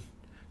hurt.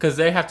 Because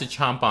they have to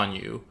chomp on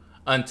you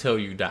until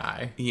you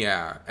die.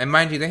 Yeah. And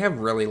mind you, they have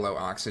really low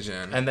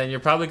oxygen. And then you're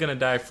probably gonna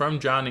die from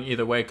drowning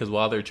either way. Because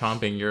while they're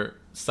chomping, you're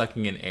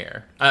sucking in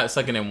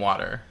sucking in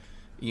water.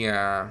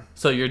 Yeah.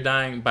 So you're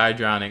dying by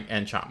drowning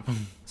and chomp.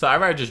 So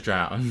I'd rather just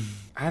drown.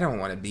 I don't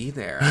want to be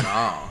there at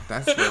all.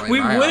 That's really We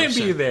my wouldn't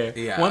option. be there.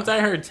 Yeah. Once I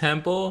heard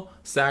temple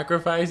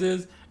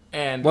sacrifices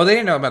and Well, they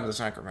didn't know about the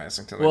sacrifice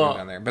until they went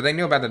down there. But they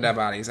knew about the dead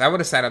bodies. I would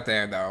have sat up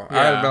there, though. I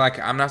would have been like,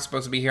 I'm not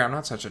supposed to be here. I'm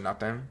not touching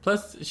nothing.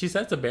 plus she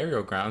said it's a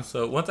burial ground.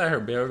 So once I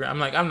heard burial ground, I'm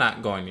like, I'm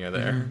not going near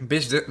there.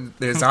 Bitch,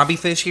 there's zombie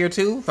fish here,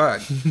 too?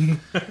 Fuck.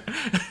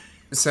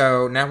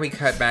 So now we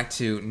cut back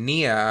to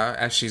Nia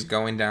as she's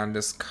going down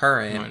this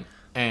current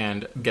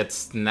And gets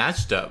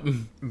snatched up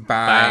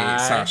by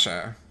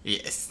Sasha.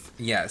 Yes.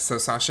 Yeah, so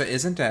Sasha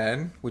isn't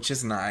dead, which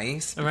is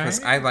nice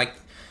because Right?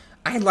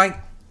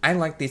 I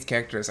like these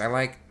characters. I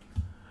like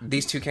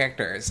these two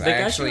characters. They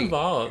got you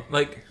involved.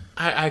 Like,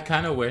 I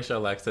kind of wish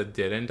Alexa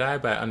didn't die,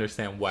 but I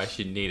understand why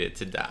she needed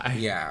to die.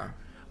 Yeah.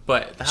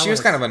 But She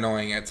was kind of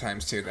annoying at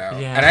times too, though.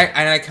 Yeah.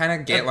 And I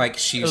kind of get like it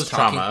she's was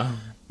talking. trauma.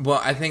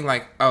 Well, I think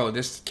like, oh,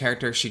 this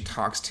character, she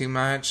talks too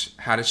much.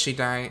 How does she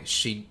die?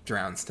 She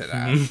drowns to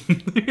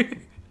death.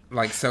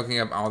 Like soaking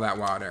up all that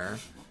water.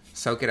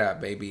 Soak it up,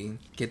 baby.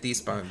 Get these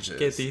sponges.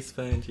 Get these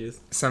sponges.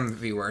 Some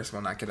viewers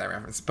will not get that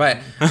reference. But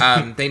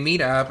they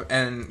meet up,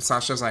 and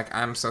Sasha's like,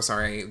 I'm so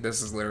sorry.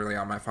 This is literally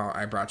all my fault.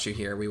 I brought you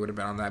here. We would have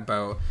been on that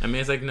boat. And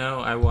Mia's like, no,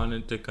 I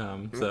wanted to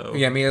come. So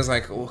Yeah, Mia's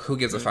like, well, who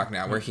gives a fuck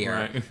now? We're here.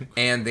 Right.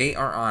 And they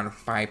are on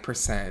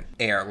 5%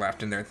 air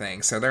left in their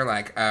thing. So they're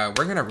like,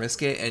 we're going to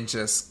risk it and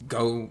just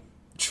go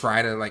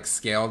try to, like,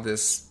 scale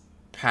this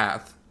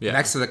path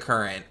next to the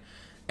current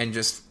and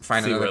just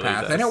find See another where it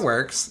path. leads And us. it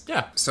works.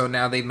 Yeah. So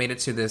now they've made it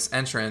to this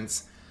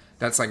entrance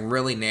that's, like,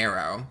 really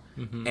narrow.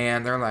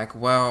 And they're like,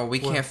 well, we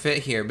can't fit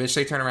here. Bitch,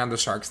 they turn around, the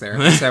shark's there.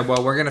 They said,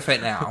 well, we're going to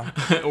fit now.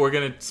 we're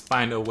gonna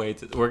find a way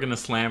to. We're gonna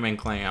slam and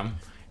clam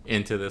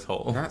into this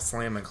hole. Not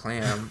slam and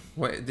clam.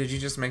 What, did you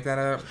just make that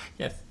up?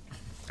 Yes.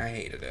 I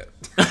hated it.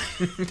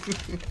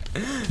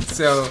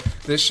 So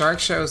the shark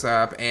shows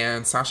up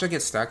and Sasha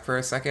gets stuck for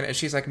a second and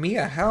she's like,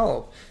 Mia,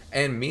 help.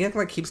 And Mia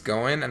like keeps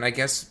going and I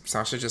guess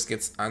Sasha just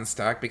gets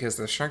unstuck because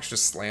the shark's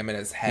just slamming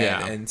his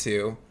head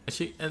into.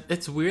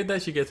 It's weird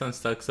that she gets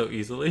unstuck so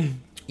easily.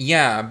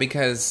 Yeah,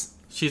 because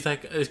She's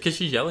like, because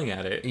she's yelling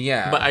at it.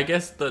 Yeah. But I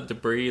guess the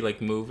debris like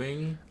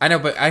moving. I know,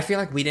 but I feel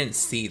like we didn't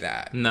see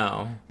that.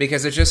 No.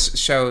 Because it just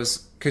shows,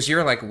 because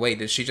you're like, wait,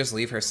 did she just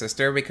leave her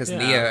sister? Because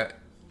Yeah.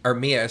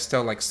 Mia is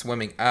still like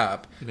swimming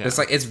up. Yeah. It's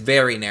like, it's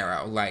very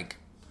narrow. Like,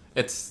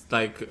 It's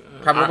like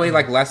probably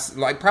like less,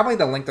 like probably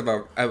the length of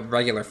a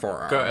regular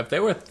forearm. Girl, if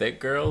they were thick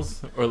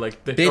girls or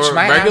like Bitch, or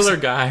my regular ass,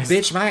 guys,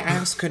 Bitch, my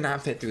ass could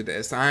not fit through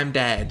this. I'm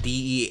dead.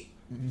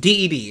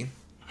 DED.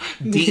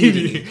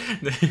 DED.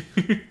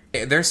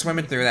 They're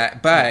swimming through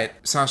that, but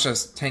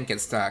Sasha's tank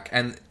gets stuck,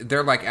 and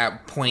they're like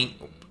at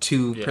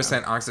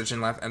 0.2% oxygen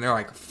left, and they're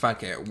like,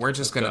 "Fuck it, we're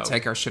just gonna go.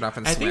 take our shit off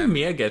and I swim." think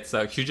Mia gets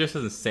stuck. She just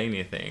doesn't say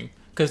anything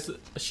because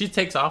she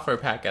takes off her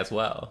pack as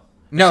well.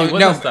 No, She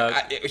no, wasn't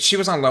stuck. she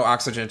was on low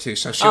oxygen too,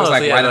 so she Oh, was so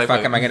like, yeah, "Why the like,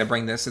 fuck am I gonna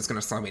bring this? It's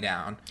gonna slow me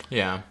down."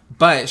 Yeah.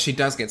 But she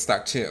does get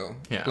stuck too.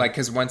 Yeah. Like,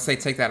 because once they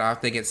take that off,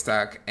 they get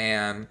stuck,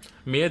 and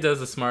Mia does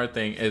a smart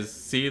thing is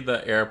see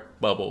the air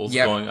bubbles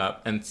Yep. going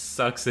up and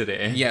sucks it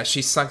in. yeah,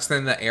 she sucks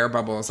in the air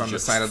bubbles on the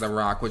Just- side of the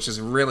rock, which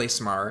is really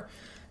smart.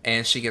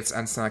 And she gets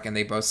unstuck, and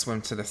they both swim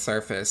to the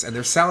surface, and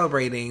they're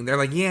celebrating. They're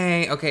like,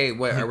 "Yay! Okay,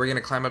 what are we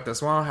gonna climb up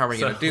this wall? How are we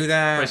gonna do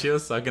that?" When she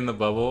was stuck in the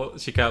bubble,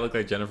 she kind of looked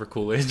like Jennifer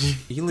Coolidge.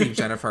 You leave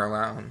Jennifer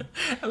alone.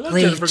 I love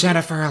Leave Coolidge.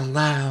 Jennifer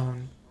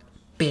alone,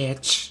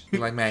 bitch. You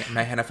like my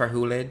Jennifer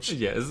Coolidge?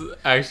 Yes,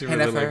 I actually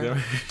really like Jennifer.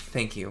 them.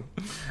 Thank you.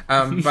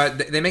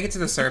 But they make it to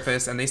the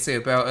surface, and they see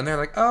a boat, and they're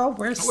like, "Oh,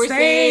 we're safe!"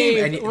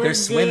 saved. And We're they're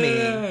swimming.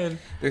 good.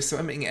 They're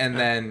swimming, and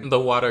then The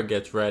water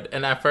gets red,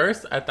 and at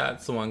first I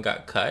thought someone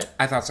got cut.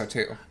 I thought so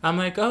too. I'm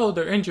like, oh,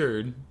 they're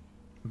injured.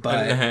 But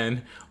And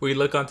then we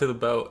look onto the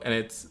boat, and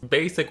it's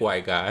basic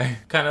white guy.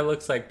 Kind of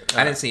looks like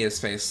I didn't see his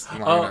face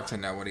long Oh, enough to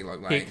know what he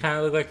looked he like. kind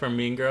of looked like from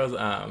Mean Girls.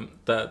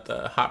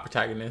 The hot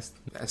protagonist.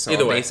 So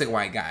Either a way. basic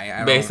white guy. I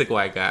don't- Basic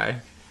white guy,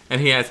 and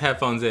he has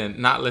headphones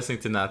in, not listening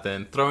to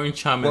nothing, throwing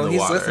chum Well, in the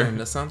he's water. listening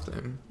to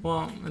something.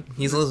 Well,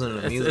 He's listening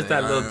to it's, music. it's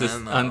that little I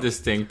don't know.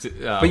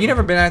 undistinct. But you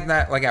never been at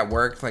that, like at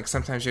work? Like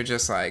sometimes you're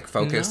just like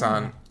focused No.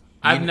 on.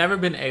 I've never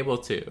been able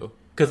to.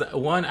 Because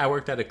one, I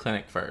worked at a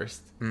clinic 1st.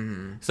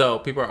 Mm-hmm. So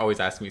people are always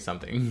asking me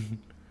something.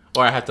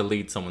 Or I have to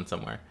lead someone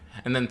somewhere.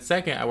 And then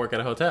second, I work at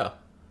a hotel.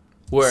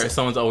 Where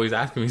someone's always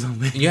asking me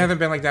something. You haven't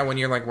been like that when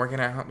you're like working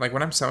at home. Like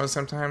when I'm sewing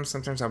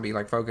sometimes I'll be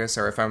like focused,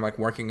 or if I'm like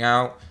working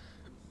out,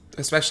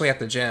 especially at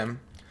the gym.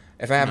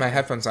 If I have my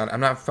headphones on, I'm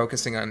not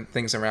focusing on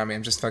things around me.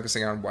 I'm just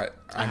focusing on what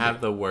I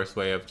have the worst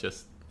way of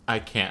just... I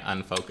can't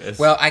unfocus.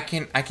 Well, I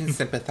can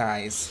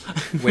sympathize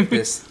with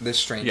this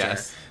stranger.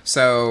 Yes.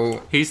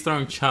 So he's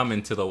throwing chum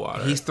into the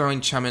water. he's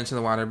throwing chum into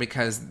the water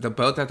because the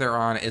boat that they're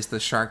on is the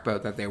shark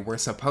boat that they were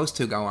supposed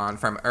to go on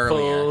from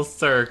earlier. Full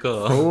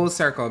circle. Full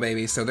circle,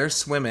 baby. So they're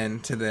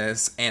swimming to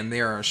this, and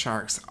there are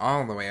sharks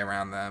all the way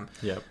around them.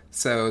 Yep.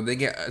 So they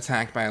get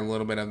attacked by a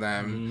little bit of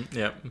them.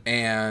 Yep.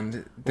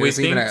 And there's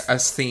even a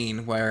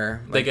scene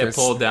where they get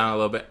pulled down a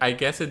little bit. I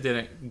guess it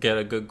didn't get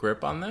a good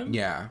grip on them.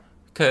 Yeah.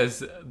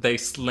 Because they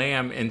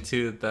slam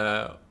into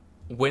the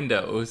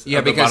windows Yeah,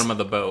 at the because bottom of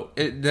the boat.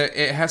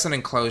 It has an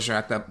enclosure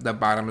at the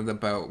bottom of the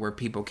boat where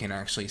people can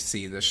actually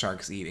see the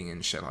sharks eating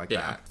and shit like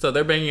that. So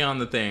they're banging on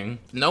the thing.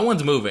 No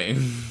one's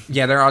moving.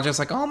 Yeah, they're all just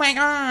like, oh my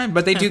god.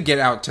 But they do get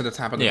out to the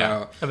top of the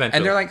boat. Eventually.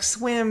 And they're like,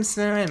 swim,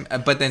 swim.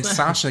 But then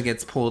Sasha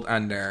gets pulled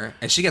under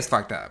and she gets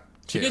fucked up.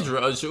 She gets,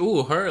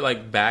 her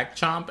like back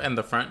chomp and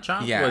the front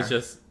chomp was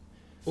just,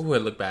 it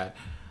looked bad.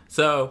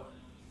 So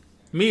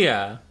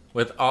Mia,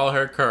 with all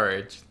her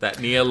courage that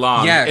Nia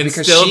Long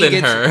instilled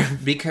in her.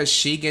 Because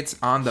she gets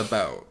on the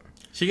boat.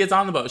 She gets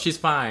on the boat. She's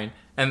fine.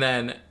 And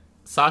then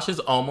Sasha's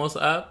almost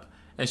up,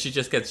 and she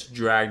just gets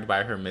dragged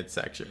by her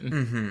midsection.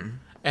 Mm-hmm.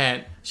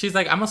 And she's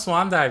like, I'm a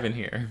swan dive in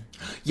here.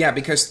 Yeah,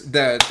 because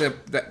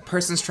the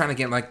person's trying to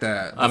get like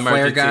the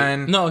flare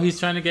gun. No, he's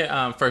trying to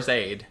get first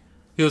aid.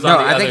 He was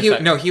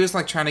he was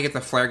like trying to get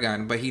the flare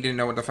gun, but he didn't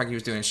know what the fuck he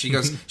was doing. She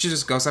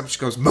just goes up, she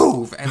goes,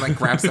 move, and like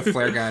grabs the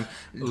flare gun,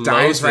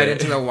 dives right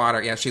into the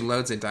water. Yeah, she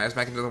loads it, dives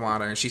back into the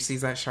water, and she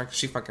sees that shark,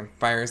 she fucking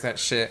fires that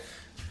shit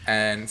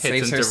and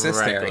saves her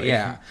sister.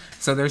 Yeah.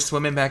 So they're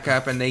swimming back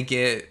up and they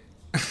get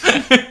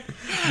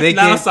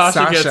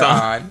Sasha gets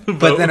on.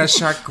 But then a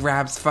shark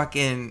grabs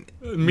fucking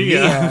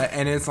Mia,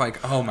 and it's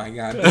like, oh my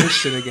god, this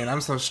shit again.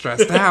 I'm so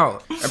stressed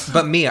out.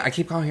 But Mia, I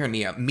keep calling her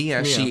Mia.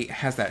 Mia, she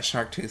has that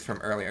shark tooth from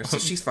earlier, so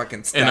she's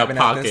fucking stabbing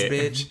at this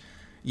bitch.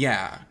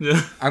 Yeah.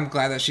 I'm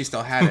glad that she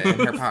still had it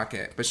in her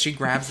pocket. But she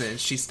grabs it and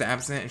she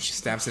stabs it and she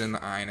stabs it in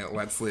the eye and it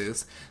lets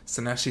loose.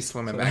 So now she's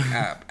swimming back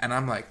up. And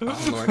I'm like,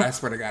 oh Lord, I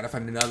swear to God, if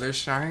another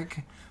shark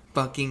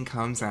fucking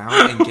comes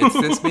out and gets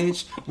this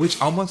bitch, which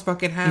almost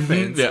fucking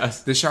happens.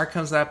 Yes. The shark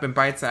comes up and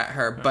bites at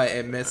her, but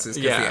it misses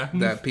because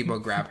the people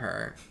grab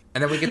her.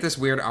 And then we get this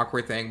weird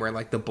awkward thing where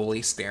like the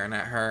bully's staring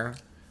at her.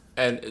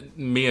 And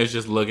Mia's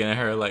just looking at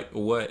her like,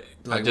 what?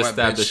 Like, I just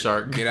stabbed the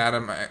shark. Get out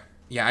of my...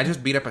 Yeah, I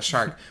just beat up a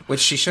shark, which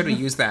she should have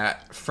used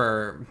that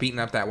for beating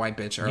up that white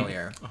bitch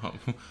earlier.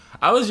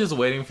 I was just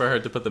waiting for her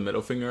to put the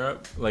middle finger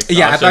up. Like,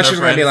 yeah, I thought she was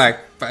going to be like,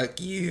 fuck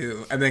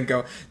you, and then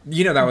go,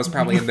 that was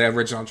probably in the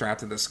original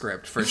draft of the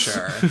script, for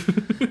sure.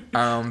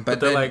 But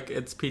they're like,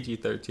 it's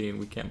PG-13,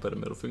 we can't put a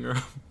middle finger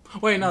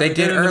up. Wait, no, they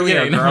did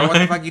earlier, girl. What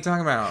the fuck are you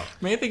talking about?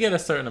 Maybe they get a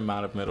certain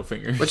amount of middle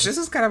fingers. Which, this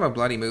is kind of a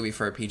bloody movie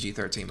for a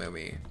PG-13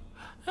 movie.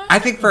 I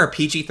think for a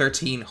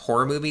PG-13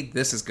 horror movie,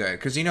 this is good.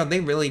 Because, they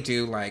really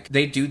do,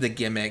 they do the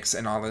gimmicks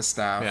and all this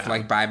stuff.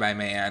 Like Bye Bye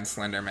Man,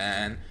 Slender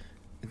Man,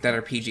 that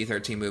are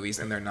PG-13 movies,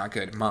 and they're not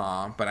good.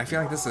 But I feel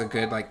like this is a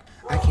good,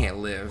 I can't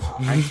live.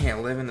 I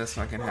can't live in this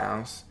fucking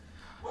house.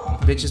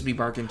 Bitches be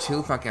barking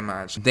too fucking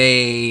much.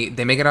 They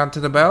make it onto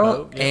the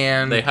boat,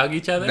 and... They hug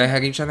each other? They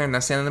hug each other, and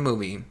that's the end of the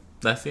movie.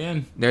 That's the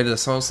end. They're the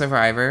sole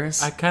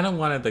survivors. I kind of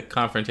wanted the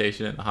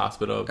confrontation in the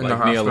hospital.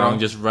 Nia Long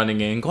just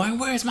running in, going,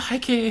 where's my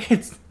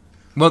kids?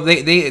 Well,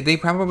 they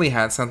probably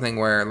had something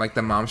where,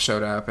 the mom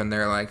showed up and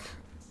they're like...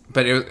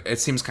 But it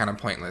seems kind of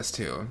pointless,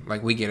 too.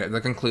 We get it. The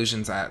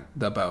conclusion's at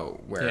the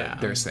boat where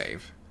they're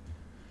safe.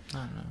 I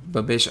don't know.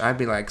 But, bitch, I'd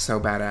be,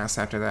 so badass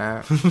after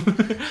that.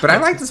 But I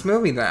like this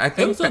movie. I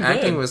think the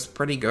acting was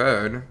pretty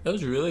good. It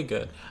was really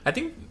good. I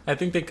think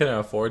they couldn't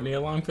afford Nia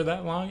Long for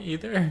that long,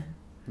 either.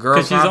 Girl,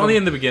 because she's only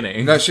in the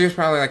beginning. No, she was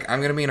probably like, I'm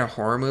going to be in a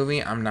horror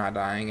movie. I'm not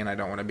dying, and I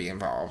don't want to be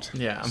involved.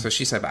 Yeah. So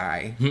she said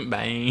bye.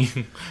 Bye.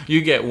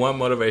 You get one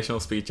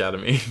motivational speech out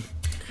of me.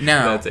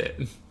 Now, that's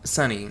it.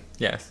 Sunny.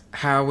 Yes.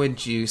 How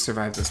would you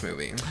survive this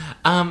movie?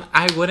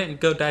 I wouldn't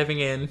go diving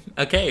in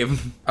a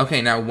cave.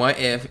 Okay, now what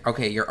if...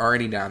 Okay, you're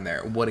already down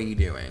there. What are you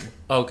doing?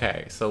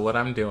 Okay, so what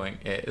I'm doing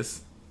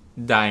is...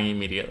 dying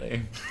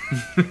immediately.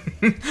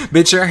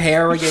 Bitch, your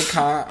hair would get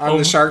caught on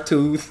the shark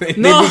tooth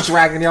and they'd be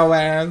dragging your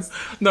ass.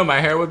 No,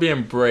 my hair would be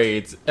in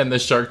braids and the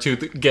shark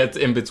tooth gets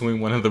in between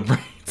one of the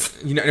braids.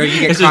 You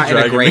get caught in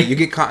a braid. You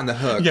get caught in the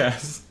hook.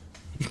 Yes.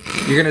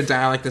 You're gonna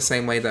die like the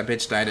same way that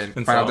bitch died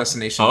in Final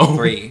Destination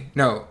 3.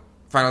 No,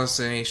 Final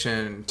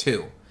Destination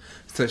 2.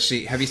 So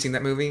have you seen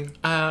that movie?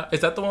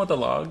 Is that the one with the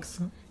logs?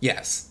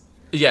 Yes.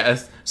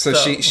 Yes. So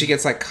she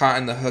gets caught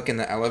in the hook in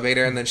the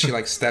elevator, and then she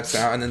steps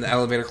out, and then the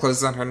elevator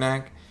closes on her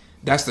neck.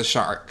 That's the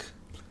shark.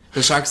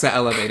 The shark's the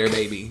elevator,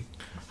 baby.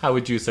 How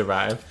would you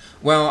survive?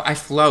 Well, I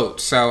float,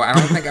 so I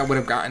don't think I would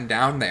have gotten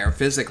down there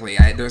physically.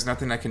 There's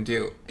nothing I can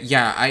do.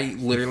 Yeah, I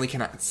literally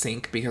cannot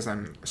sink because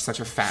I'm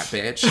such a fat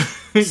bitch.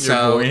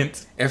 You're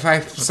buoyant. If I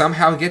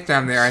somehow get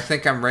down there, I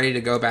think I'm ready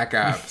to go back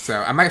up.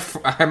 So I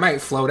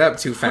might float up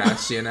too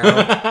fast,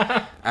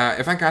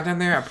 If I got down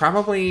there,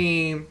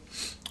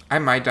 I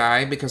might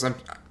die because I'm...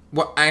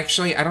 Well,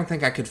 actually, I don't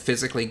think I could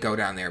physically go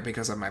down there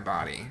because of my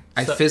body.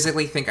 I don't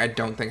think I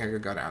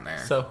could go down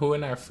there. So who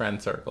in our friend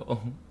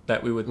circle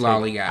that we would take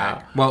Lollygag.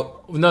 out?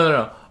 Well...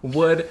 No.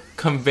 Would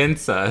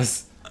convince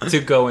us to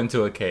go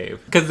into a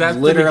cave. Because that's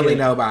literally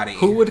nobody.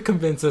 Who would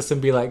convince us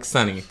and be like,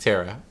 Sunny,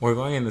 Tara, we're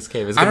going in this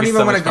cave. It's I gonna don't be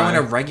even so want to much go in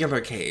fun." a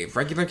regular cave.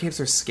 Regular caves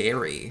are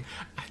scary.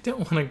 I don't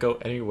want to go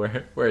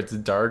anywhere where it's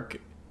dark.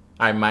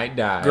 I might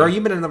die. Girl,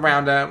 you've been in the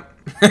roundup,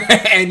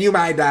 and you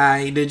might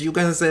die. Did you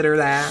consider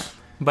that?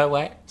 But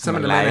what? Some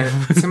of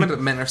the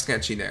men are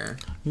sketchy there.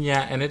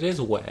 Yeah, and it is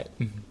wet.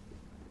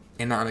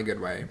 And not in a good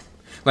way.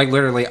 Like,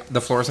 literally, the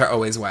floors are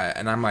always wet.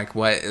 And I'm like,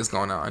 what is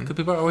going on? Because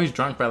people are always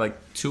drunk by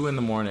like 2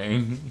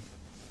 a.m.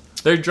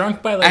 They're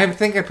drunk by like... I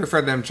think I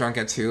prefer them drunk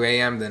at 2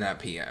 a.m. than at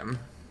p.m.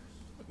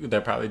 They're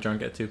probably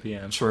drunk at 2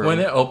 p.m. True. When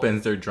it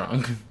opens, they're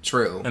drunk.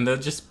 True. And they're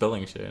just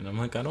spilling shit. And I'm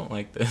like, I don't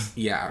like this.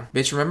 Yeah.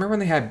 Bitch, remember when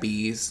they had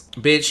bees?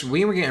 Bitch,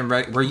 we were getting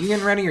ready. Were you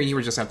getting ready or you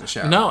were just at the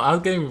show? No, I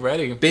was getting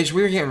ready. Bitch,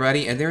 we were getting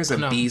ready and there was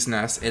a bee's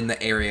nest in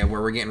the area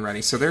where we're getting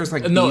ready. So there was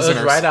like No, bees it was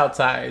in right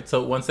outside.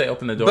 So once they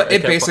opened the door... But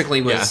it kept-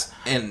 basically was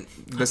in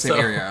the same So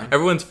area.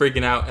 everyone's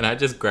freaking out. And I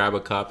just grab a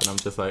cup and I'm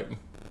just like...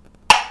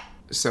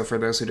 So for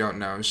those who don't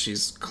know,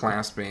 she's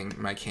clasping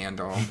my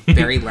candle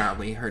very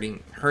loudly,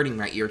 hurting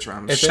my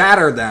eardrums.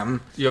 Shatter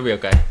them. You'll be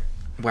okay.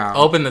 Wow.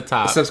 Open the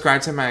top.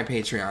 Subscribe to my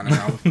Patreon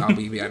and I'll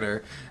be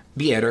better.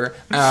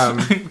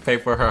 Pay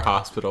for her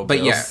hospital bills.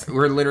 But yeah,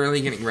 we're literally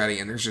getting ready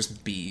and there's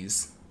just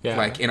bees. Yeah.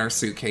 Like in our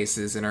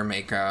suitcases, in our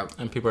makeup.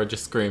 And people are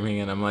just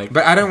screaming and I'm like...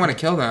 But I don't want to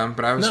kill them,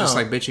 but I was No. just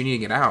like, bitch, you need to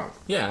get out.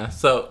 Yeah,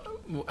 so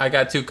I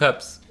got 2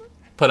 cups,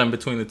 put them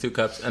between the 2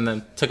 cups, and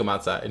then took them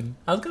outside.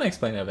 I was going to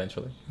explain it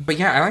eventually. But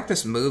yeah, I like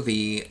this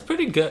movie. It's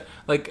pretty good.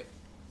 Like,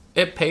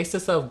 it paced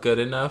itself good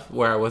enough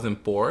where I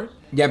wasn't bored.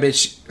 Yeah,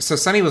 bitch. So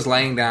Sunny was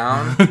laying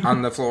down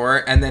on the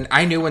floor, and then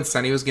I knew when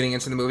Sunny was getting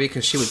into the movie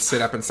because she would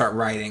sit up and start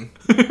writing,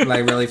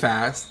 like, really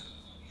fast.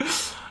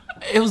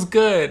 It was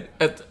good.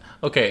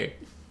 Okay,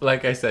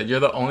 like I said, you're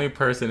the only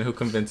person who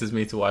convinces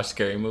me to watch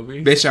scary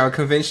movies. Bitch, I would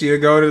convince you to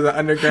go to the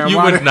underground You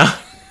water. would not.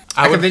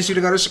 I convinced you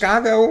to go to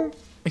Chicago.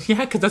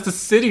 Yeah, because that's a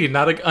city,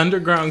 not an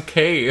underground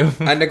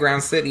cave.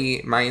 Underground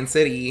city, Mayan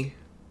city.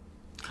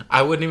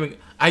 I wouldn't even...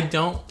 I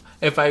don't...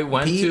 If I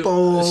went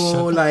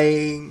People,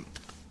 like...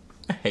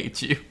 I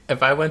hate you.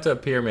 If I went to a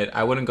pyramid,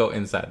 I wouldn't go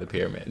inside the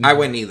pyramid. I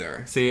wouldn't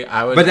either. See,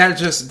 I would... But that's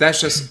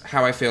just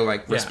how I feel,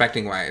 like,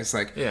 respecting wise.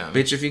 Like, Yeah.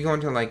 bitch, if you go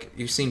into, like,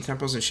 you've seen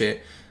temples and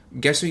shit,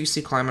 guess who you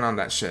see climbing on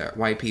that shit?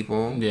 White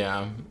people.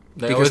 Yeah.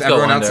 They Because always go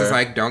everyone else under. is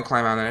like, don't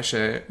climb on that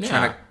shit. Yeah.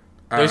 Trying to,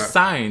 There's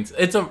signs.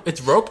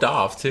 It's roped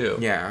off, too.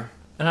 yeah.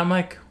 And I'm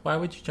like, why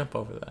would you jump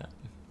over that?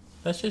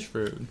 That's just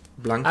rude.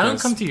 Blancas. I don't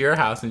come to your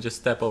house and just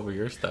step over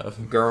your stuff.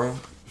 Girl,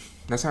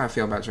 that's how I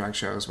feel about drag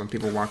shows. When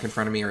people walk in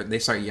front of me or they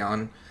start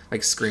yelling,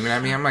 like screaming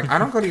at me, I'm like, I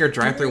don't go to your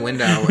drive-through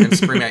window and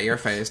scream at your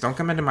face. Don't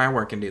come into my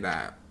work and do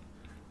that.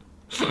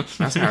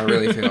 That's how I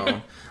really feel.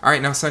 All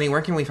right, now, Sunny,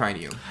 where can we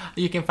find you?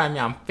 You can find me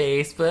on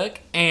Facebook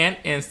and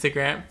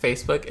Instagram.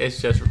 Facebook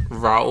is just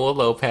Raul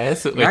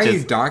Lopez, which Why are you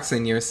is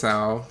doxing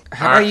yourself?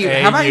 How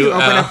about you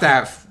open up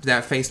that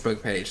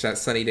Facebook page, that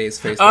Sunny Days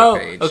Facebook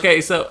page? Okay,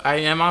 so I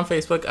am on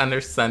Facebook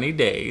under Sunny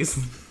Days.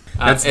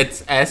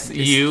 It's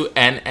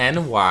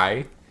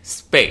SUNNY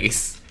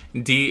space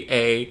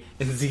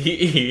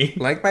DAZE.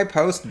 Like my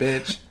post,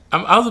 bitch.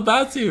 I was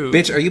about to.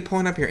 Bitch, are you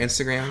pulling up your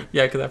Instagram?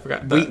 Yeah, because I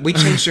forgot. We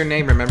changed your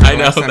name, remember? I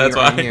know, last time that's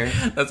you were why. on here?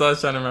 That's what I was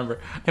trying to remember.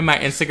 And my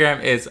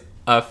Instagram is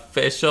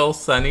official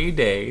Sunny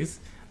Days.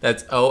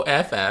 That's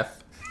OFFIC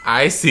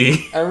I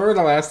remember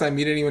the last time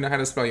you didn't even know how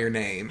to spell your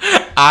name.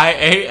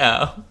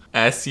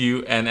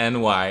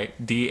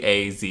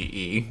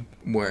 IALSUNNYDAZE.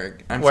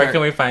 Work. Where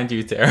can we find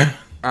you, Tara?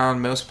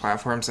 On most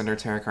platforms under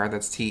Terracard,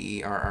 that's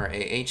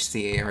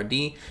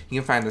TERRAHCARD.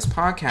 You can find this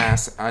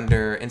podcast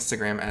under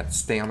Instagram at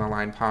Stay on the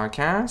Line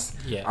Podcast.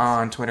 Yes.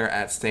 On Twitter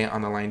at Stay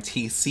on the Line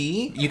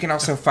TC. You can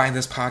also find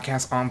this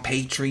podcast on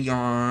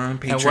Patreon,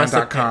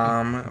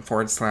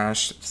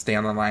 patreon.com/Stay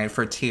on the Line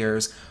for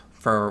tiers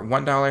for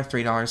 $1,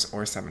 $3,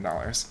 or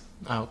 $7.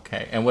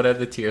 Okay. And what are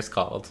the tiers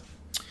called?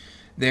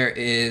 There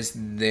is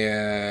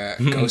the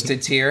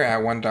Ghosted tier at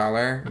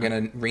 $1. I'm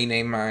going to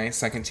rename my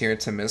second tier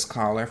to Miss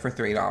Caller for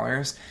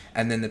 $3.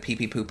 And then the Pee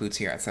Pee Poo Poo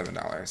tier at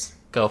 $7.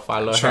 Go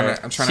follow her.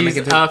 I'm trying to make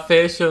it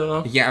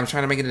official. Yeah, I'm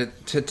trying to make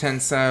it to 10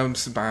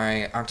 subs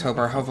by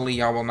October. Hopefully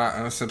y'all will not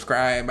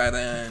unsubscribe by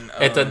then.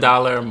 It's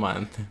 $1 a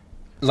month.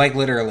 Like,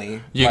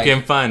 literally. You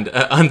can fund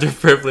an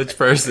underprivileged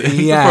person for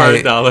 $1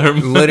 a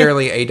month.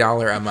 Literally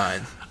 $1 a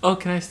month. Oh,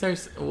 can I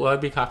start? Will I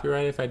be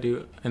copyrighted if I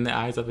do In the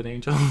Eyes of an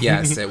Angel?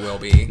 Yes, it will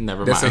be.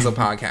 Never This mind. is a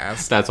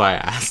podcast. That's why I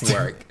asked.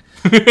 Work.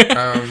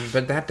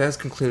 But that does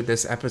conclude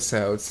this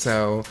episode.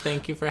 So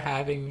thank you for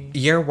having me.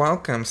 You're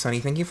welcome,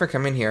 Sunny. Thank you for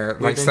coming here.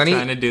 We've been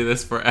trying to do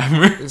this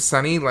forever.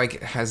 Sunny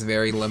has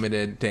very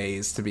limited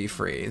days to be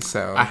free.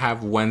 So I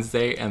have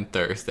Wednesday and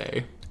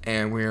Thursday,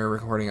 and we're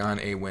recording on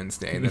a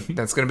Wednesday.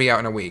 That's going to be out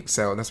in a week.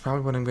 So that's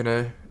probably what I'm going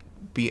to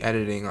be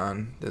editing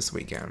on this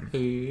weekend.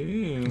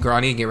 Ooh. Girl, I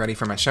need to get ready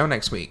for my show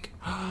next week.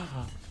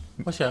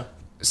 What show?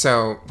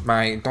 So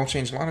my Don't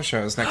Change Lana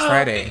show is next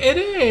Friday. It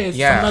is.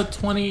 Yeah. On the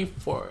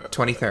 23rd.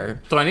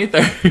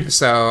 23rd.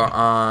 So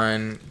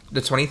on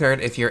the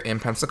 23rd, if you're in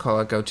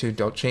Pensacola, go to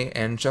Dolce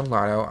and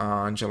Gelato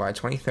on July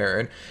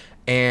 23rd.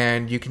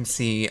 And you can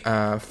see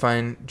a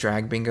fun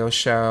drag bingo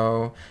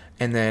show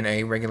and then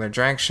a regular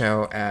drag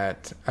show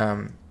at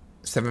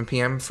 7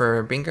 p.m.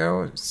 for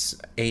bingo,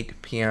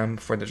 8 p.m.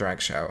 for the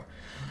drag show.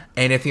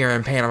 And if you're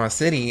in Panama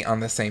City on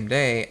the same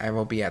day, I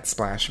will be at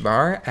Splash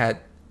Bar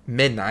at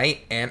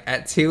midnight and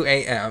at 2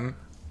 a.m.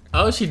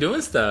 Oh, she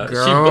doing stuff.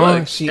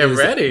 Girl, she booked and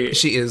ready.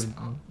 She is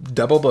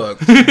double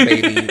booked,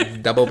 baby.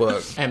 Double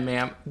booked. And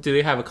ma'am, do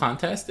they have a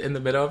contest in the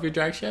middle of your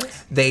drag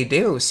shows? They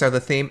do. So the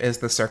theme is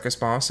the circus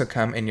ball. So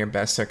come in your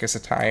best circus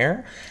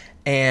attire.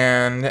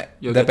 And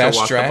You'll the get to best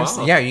walk the dress.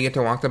 ball. Yeah, you get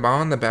to walk the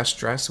ball, and the best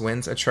dress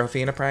wins a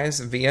trophy and a prize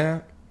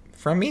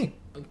from me.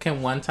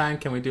 Can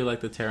we do like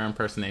the Tara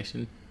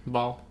impersonation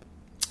ball?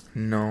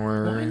 No.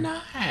 Why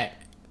not?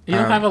 You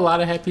don't have a lot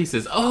of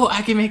headpieces. Oh,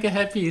 I can make a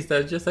headpiece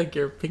that's just like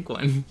your pink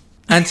one.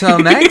 Until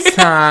next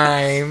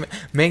time,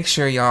 make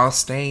sure y'all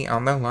stay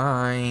on the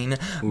line.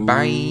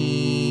 Bye.